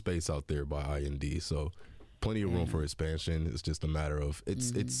lot of space out there by IND, so plenty of room for expansion. It's just a matter of,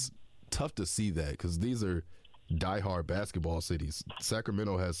 it's tough to see that, because these are diehard basketball cities.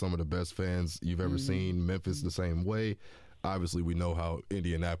 Sacramento has some of the best fans you've ever seen. Memphis the same way. Obviously, we know how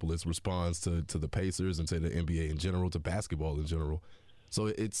Indianapolis responds to the Pacers and to the NBA in general, to basketball in general. So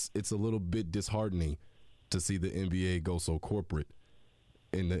it's a little bit disheartening to see the NBA go so corporate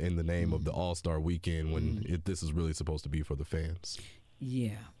in the name of the All-Star Weekend when this is really supposed to be for the fans.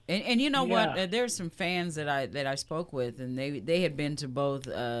 Yeah, and you know what? There's some fans that I spoke with, and they had been to both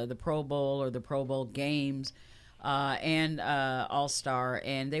the Pro Bowl or the Pro Bowl games. And All-Star,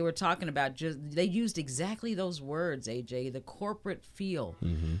 and they were talking about they used exactly those words, AJ, the corporate feel,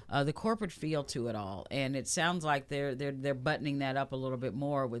 the corporate feel to it all, and it sounds like they're buttoning that up a little bit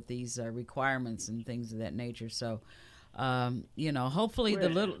more with these requirements and things of that nature. So, hopefully the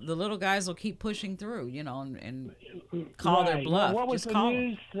little guys will keep pushing through, and call their bluff. Well, what was the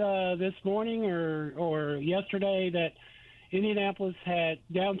news this morning or yesterday that Indianapolis had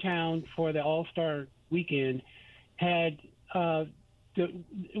downtown for the All-Star Weekend had the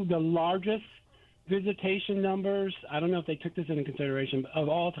largest visitation numbers, I don't know if they took this into consideration, of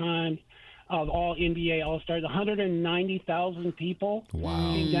all time, of all NBA All-Stars. 190,000 people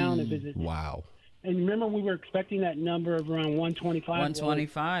came down to visit. Wow. And remember, we were expecting that number of around 125.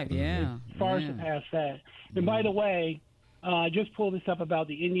 125, yeah. Far surpassed that. And by the way, I just pulled this up about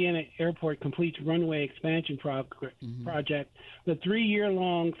the Indiana Airport Completes Runway Expansion Project. The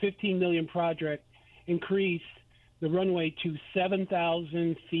 3-year-long, $15 million project increased the runway to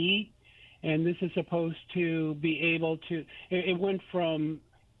 7,000 feet, and this is supposed to be able to. It went from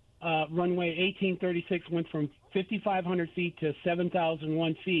runway 1836 went from 5,500 feet to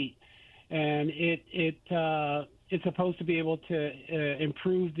 7,001 feet, and it's supposed to be able to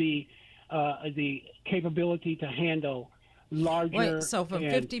improve the capability to handle larger. Wait, so from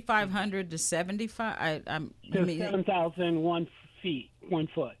 5,500 to 75, to 7,001 feet, 1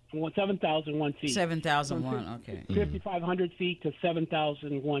 foot, 7,001 feet. 7,001, okay. 5,500 feet to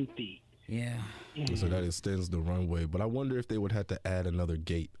 7,001 feet. Yeah. So that extends the runway, but I wonder if they would have to add another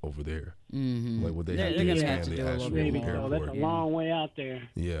gate over there. Like, would they have to expand the actual airport? That's a long way out there.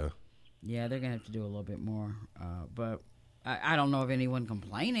 Yeah. Yeah, they're gonna have to do a little bit more. But I don't know of anyone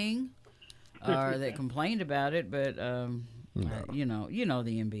complaining. or that complained about it, but you know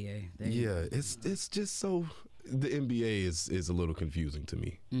the NBA. It's just so. The NBA is a little confusing to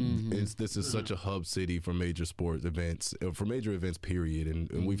me. This is such a hub city for major sports events, for major events, period.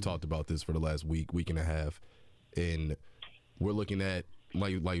 And we've talked about this for the last week and a half. And we're looking at,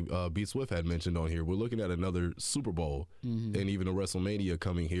 like B. Swift had mentioned on here, we're looking at another Super Bowl and even a WrestleMania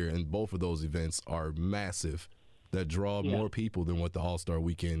coming here. And both of those events are massive that draw more people than what the All-Star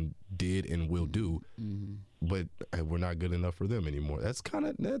Weekend did and will do. But we're not good enough for them anymore. That's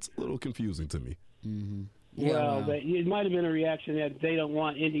a little confusing to me. But it might have been a reaction that they don't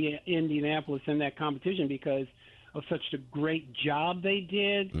want Indianapolis in that competition because of such a great job they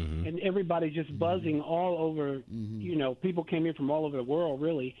did, and everybody's just buzzing all over. You know, people came in from all over the world,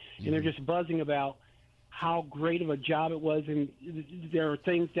 really, and they're just buzzing about how great of a job it was. And there are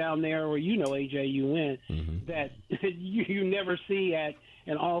things down there where, you know, AJ, you went, that you never see at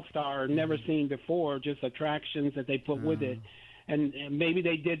an All-Star, never seen before, just attractions that they put with it. And maybe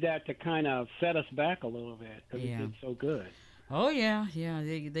they did that to kind of set us back a little bit because it did so good. Oh, yeah.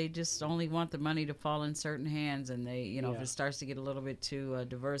 They just only want the money to fall in certain hands, and they, if it starts to get a little bit too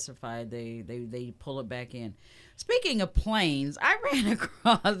diversified, they pull it back in. Speaking of planes, I ran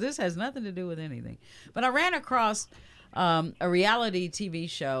across, this has nothing to do with anything, but I ran across a reality TV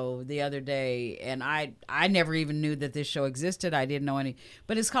show the other day, and I never even knew that this show existed. I didn't know any,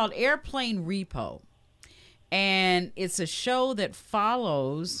 but it's called Airplane Repo. And it's a show that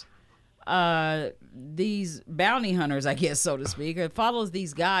follows these bounty hunters, I guess, so to speak. It follows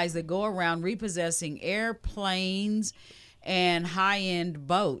these guys that go around repossessing airplanes and high-end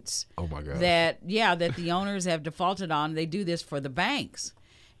boats. Oh, my God. That the owners have defaulted on. They do this for the banks.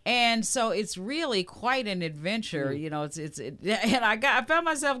 And so it's really quite an adventure, and I found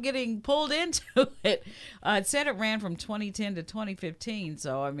myself getting pulled into it. It said it ran from 2010 to 2015,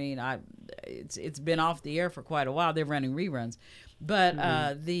 so I mean, it's been off the air for quite a while. They're running reruns, but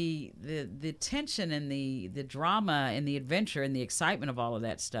the tension and the drama and the adventure and the excitement of all of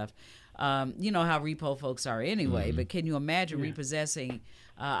that stuff. You know how repo folks are anyway, but can you imagine repossessing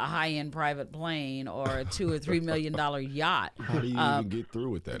a high-end private plane or a $2 or $3 million yacht? How do you even get through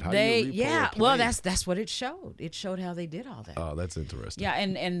with that? How do you repo a plane? Well, that's what it showed. It showed how they did all that. Oh, that's interesting. Yeah,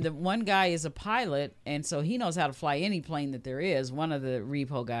 and the one guy is a pilot, and so he knows how to fly any plane that there is. One of the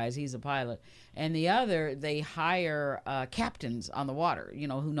repo guys, he's a pilot, and the other, they hire captains on the water,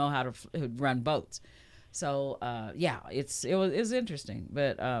 who know how to run boats. So it was interesting,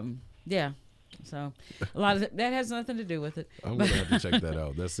 but yeah. So a lot of that has nothing to do with it. I'm gonna have to check that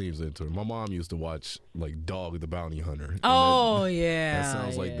out. That seems interesting. My mom used to watch like Dog the Bounty Hunter. That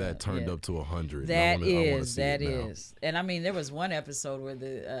sounds like that turned up to 100. That is. And I mean, there was one episode where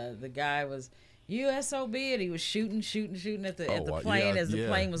the guy was USOB and he was shooting at the plane as the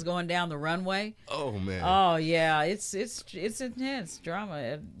plane was going down the runway. Oh man. Oh yeah, it's intense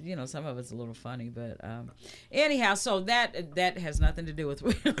drama. Some of it's a little funny, but anyhow, so that has nothing to do with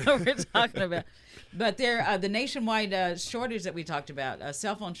what we're talking about. But the nationwide shortage that we talked about,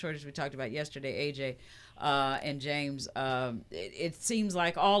 cell phone shortage we talked about yesterday, AJ and James. It seems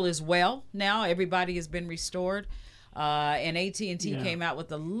like all is well now. Everybody has been restored. And AT&T came out with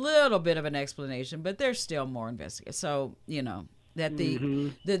a little bit of an explanation, but there's still more investigating. So, that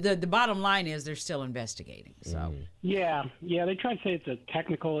the bottom line is they're still investigating. So they try to say it's a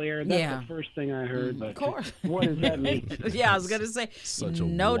technical error. That's the first thing I heard. But of course, what does that mean? I was gonna say such a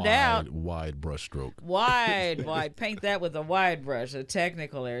wide brushstroke. Wide. Paint that with a wide brush. A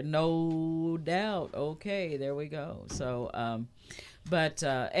technical error, no doubt. Okay, there we go. So. But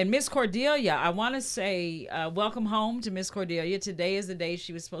and Miss Cordelia, I want to say welcome home to Miss Cordelia. Today is the day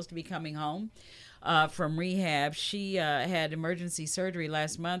she was supposed to be coming home from rehab. She had emergency surgery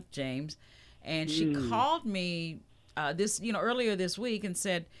last month, James, and she called me earlier this week and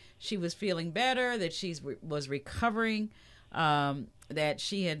said she was feeling better, that she was recovering, that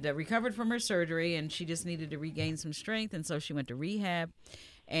she had recovered from her surgery and she just needed to regain some strength, and so she went to rehab.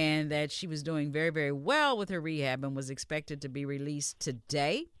 And that she was doing very, very well with her rehab and was expected to be released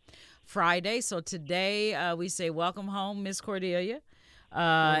today, Friday. So today we say welcome home, Miss Cordelia,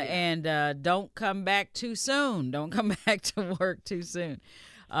 and don't come back too soon. Don't come back to work too soon.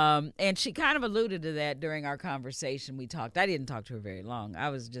 And she kind of alluded to that during our conversation. We talked. I didn't talk to her very long.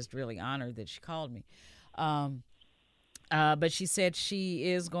 I was just really honored that she called me. But she said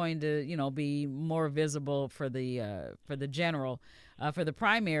she is going to, be more visible for the general. For the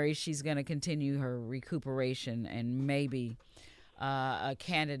primary, she's going to continue her recuperation and maybe a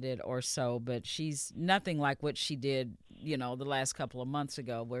candidate or so, but she's nothing like what she did the last couple of months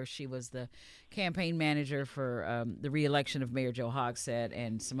ago, where she was the campaign manager for the reelection of Mayor Joe Hogsett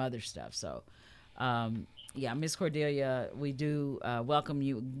and some other stuff. So, Miss Cordelia, we do welcome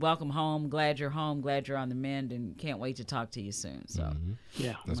you. Welcome home. Glad you're home. Glad you're on the mend, and can't wait to talk to you soon. So,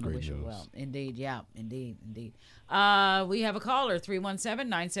 that's great news. You well. Indeed, indeed. We have a caller,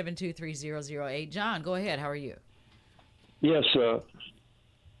 317-972-3008. John, go ahead. How are you? Yes,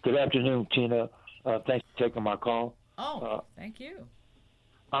 good afternoon, Tina. Thanks for taking my call. Thank you.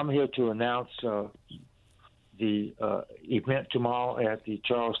 I'm here to announce the event tomorrow at the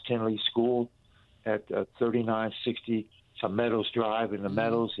Charles Tinley School at 3960 Meadows Drive in the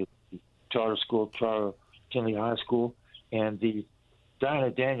Meadows, at the charter school, Charles Tinley High School, and the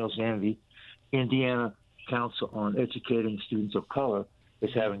Diana Daniels and the Indiana Council on Educating Students of Color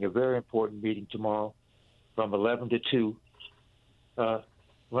is having a very important meeting tomorrow from 11 to 2.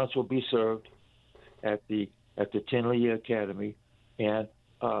 Lunch will be served at the Tinley Academy, and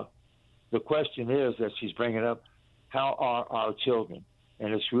the question is that she's bringing up, how are our children?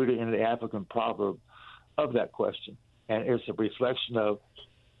 And it's rooted in the African proverb of that question, and it's a reflection of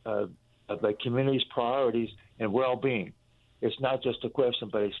the community's priorities and well-being. It's not just a question,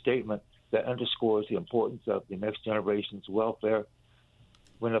 but a statement that underscores the importance of the next generation's welfare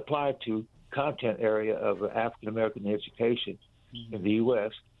when applied to content area of African American education in the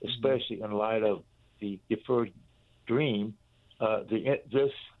U.S., especially in light of the deferred dream, the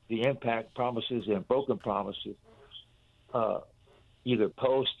impact promises and broken promises, either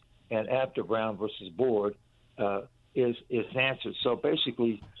post and after Brown versus Board, is answered. So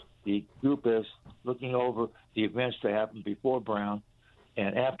basically, the group is looking over the events that happened before Brown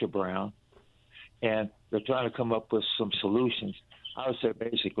and after Brown, and they're trying to come up with some solutions. I would say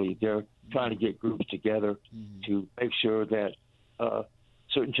basically they're trying to get groups together to make sure that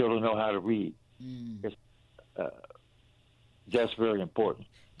certain children know how to read. That's very important.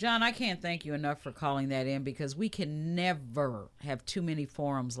 John, I can't thank you enough for calling that in, because we can never have too many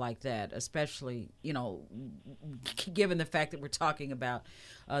forums like that, especially, given the fact that we're talking about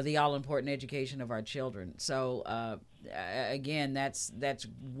the all-important education of our children. So, again, that's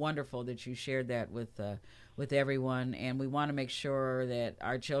wonderful that you shared that with everyone, and we want to make sure that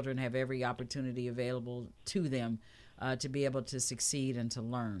our children have every opportunity available to them to be able to succeed and to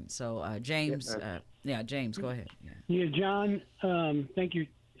learn. So, James, James, go ahead. Yeah, John, thank you.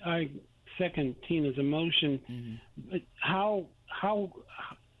 I second Tina's emotion. But how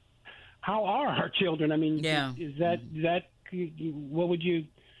are our children? I mean, is that what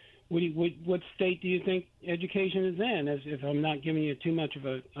state do you think education is in? As if I'm not giving you too much of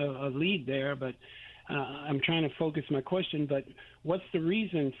a lead there, but I'm trying to focus my question. But what's the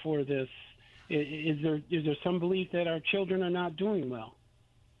reason for this? Is there some belief that our children are not doing well?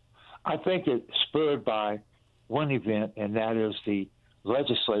 I think it's spurred by one event, and that is the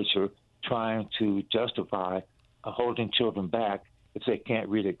legislature trying to justify holding children back if they can't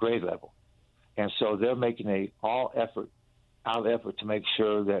read at grade level. And so they're making an all-out effort to make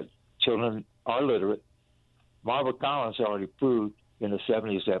sure that children are literate. Marva Collins already proved in the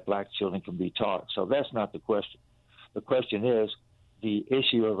 70s that black children can be taught. So that's not the question. The question is the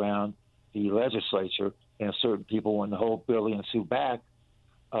issue around the legislature and certain people when the whole Billy and Sue back.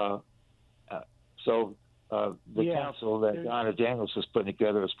 The council that Diana Daniels is putting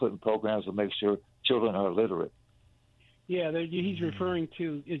together is putting programs to make sure children are literate. Yeah, he's referring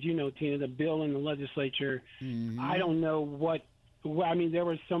to, as you know, Tina, the bill in the legislature. I don't know I mean, there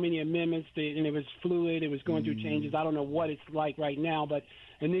were so many amendments, and it was fluid. It was going through changes. I don't know what it's like right now, but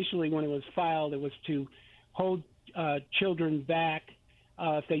initially when it was filed, it was to hold children back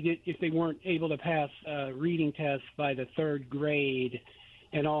if they weren't able to pass reading tests by the third grade,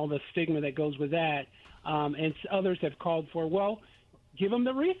 and all the stigma that goes with that. And others have called for, give them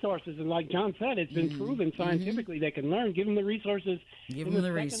the resources. And like John said, it's been proven scientifically they can learn. Give them the resources. Give them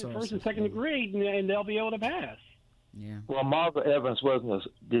the resources. First and second grade, and they'll be able to pass. Yeah. Well, Marva Evans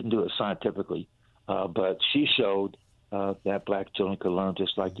didn't do it scientifically, but she showed that black children could learn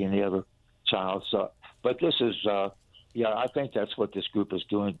just like any other child. So, but this is, I think that's what this group is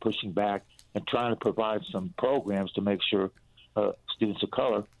doing, pushing back and trying to provide some programs to make sure students of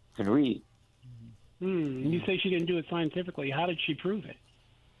color can read. You say she didn't do it scientifically. How did she prove it?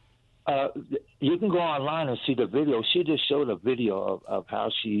 You can go online and see the video. She just showed a video of how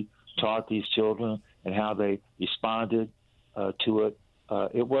she taught these children and how they responded to it.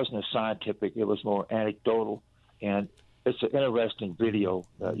 It wasn't a scientific. It was more anecdotal. And it's an interesting video.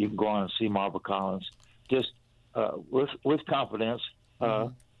 You can go on and see Marva Collins. Just with confidence,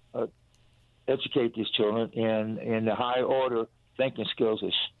 educate these children in the high order thinking skills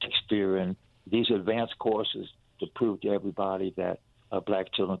of Shakespeare and these advanced courses to prove to everybody that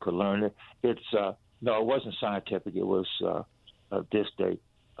black children could learn it. It's no, it wasn't scientific. It was a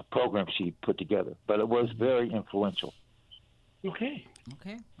program she put together, but it was very influential. Okay.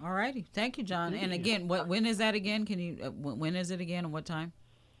 All righty. Thank you, John. And again, when is that again? Can you? When is it again, and what time?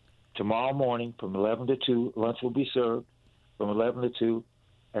 Tomorrow morning from 11 to 2. Lunch will be served from 11 to 2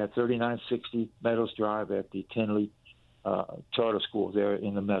 at 3960 Meadows Drive at the Tinley Charter School there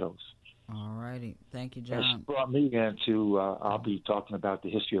in the Meadows. All righty. Thank you, And she John. brought me in to, I'll be talking about the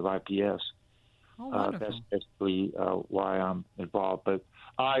history of IPS. Oh, wonderful. That's basically why I'm involved. But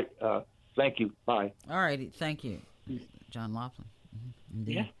I thank you. Bye. All righty. Thank you, John Laughlin.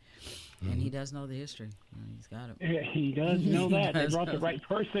 Indeed. Yeah. And he does know the history. He's got it. Yeah, he does know that. They brought the right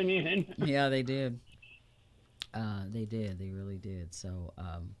person in. Yeah, they did. They did. They really did. So,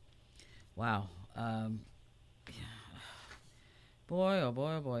 wow. Boy, oh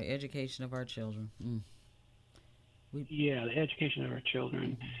boy, oh boy. Education of our children. Yeah, the education of our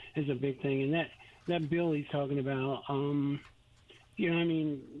children is a big thing. And that bill he's talking about,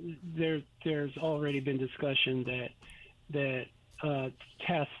 there's already been discussion that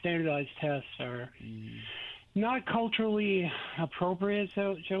standardized tests are not culturally appropriate,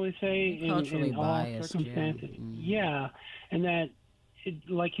 so shall we say, in all biased, circumstances. Yeah, and that,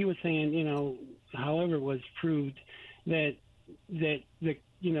 like he was saying, however it was proved that the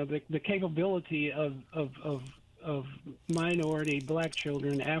capability of minority black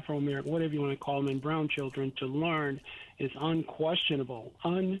children, Afro-American, whatever you want to call them, and brown children to learn is unquestionable.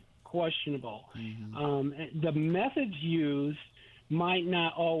 The methods used might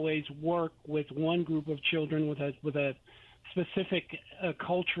not always work with one group of children with a specific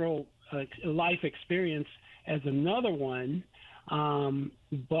cultural life experience as another one,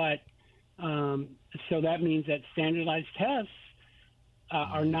 but so that means that standardized tests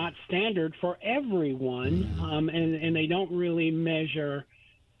are not standard for everyone, and they don't really measure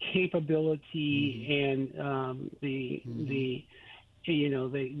capability and the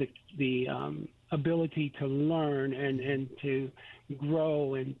ability to learn and to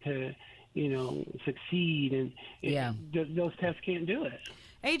grow and to succeed, and those tests can't do it.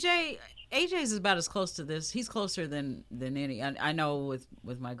 AJ's about as close to this. He's closer than any. I know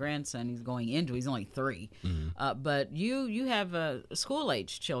with my grandson, he's only 3. But you have school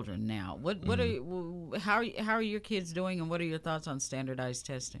age children now. How are your kids doing, and what are your thoughts on standardized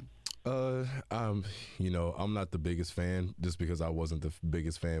testing? I'm not the biggest fan, just because I wasn't the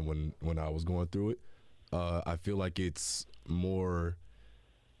biggest fan when I was going through it. I feel like it's more.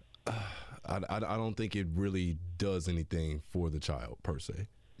 I don't think it really does anything for the child per se.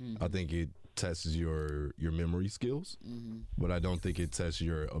 I think it tests your memory skills, but I don't think it tests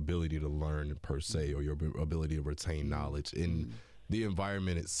your ability to learn per se, or your ability to retain knowledge. And the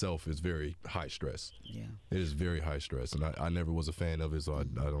environment itself is very high stress. Yeah, it is very high stress, and I never was a fan of it, so I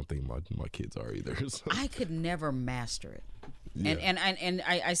don't think my kids are either. So. I could never master it, and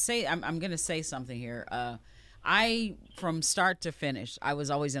I say I'm going to say something here. I, from start to finish, I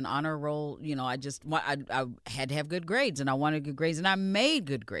was always an honor roll. I had to have good grades, and I wanted good grades, and I made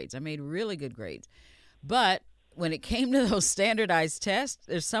good grades. I made really good grades. But when it came to those standardized tests,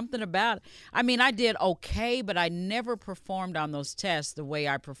 there's something about it. I mean, I did okay, but I never performed on those tests the way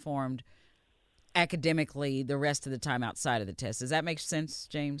I performed academically the rest of the time outside of the test. Does that make sense,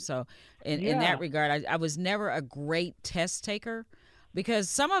 James? So in that regard, I was never a great test taker, because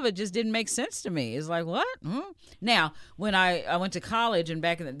some of it just didn't make sense to me. It's like, what? Now, when I went to college, and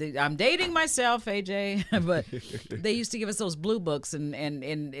back in I'm dating myself, AJ, but they used to give us those blue books, and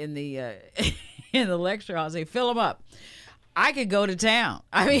in the in the lecture hall, say, fill them up. I could go to town.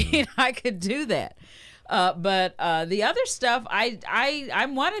 I mean, I could do that. But the other stuff,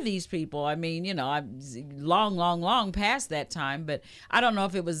 I'm one of these people. I mean, I'm long past that time, but I don't know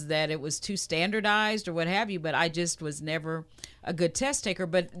if it was that it was too standardized or what have you, but I just was never a good test taker.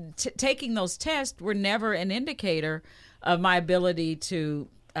 But taking those tests were never an indicator of my ability to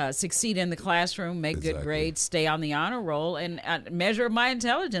succeed in the classroom, make good grades, stay on the honor roll, and measure my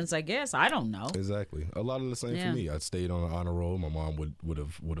intelligence, I guess. I don't know. Exactly. A lot of the same for me. I stayed on the honor roll. My mom would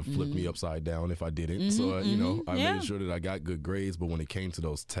have flipped me upside down if I didn't. So, I made sure that I got good grades. But when it came to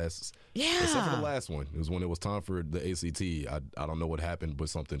those tests, except for the last one, it was when it was time for the ACT. I don't know what happened, but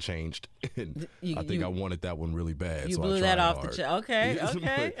something changed. And I think I wanted that one really bad. You so blew I that off hard. Okay.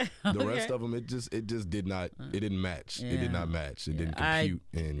 The rest of them, it just did not. It didn't match. It did not match. It didn't compute.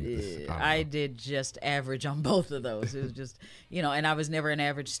 I did just average on both of those. It was just, and I was never an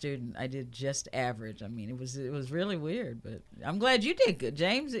average student. I did just average. I mean, it was really weird, but I'm glad you did good,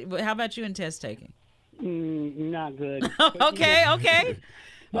 James. How about you in test taking? Not good. Okay.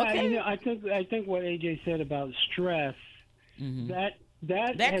 Okay. I think what AJ said about stress, that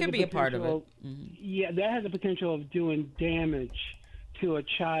could be a part of it. Yeah, that has the potential of doing damage to a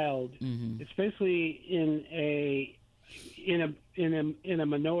child, especially in a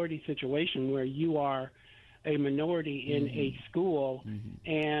minority situation where you are a minority in a school,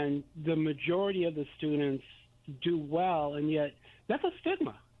 and the majority of the students do well, and yet that's a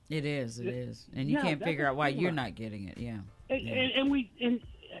stigma. It is, and you can't figure out why you're not getting it. Yeah, and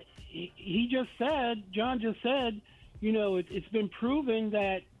he just said, John just said, it's been proven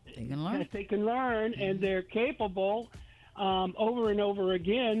that they can learn, and they're capable over and over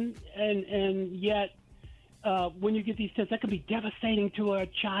again, and yet when you get these tests, that can be devastating to a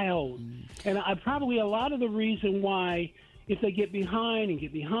child. And probably a lot of the reason why, if they get behind,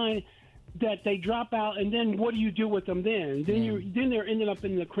 that they drop out, and then what do you do with them then? Then they're ending up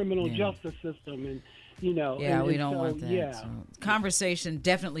in the criminal justice system, and we don't want that. Yeah. So, conversation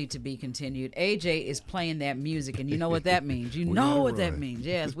definitely to be continued. AJ is playing that music, and you know what that means. You know what that means.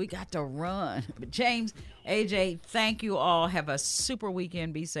 Yes, we got to run. But James, AJ, thank you all. Have a super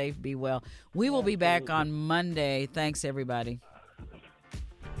weekend. Be safe, be well. We will be back on Monday. Thanks, everybody.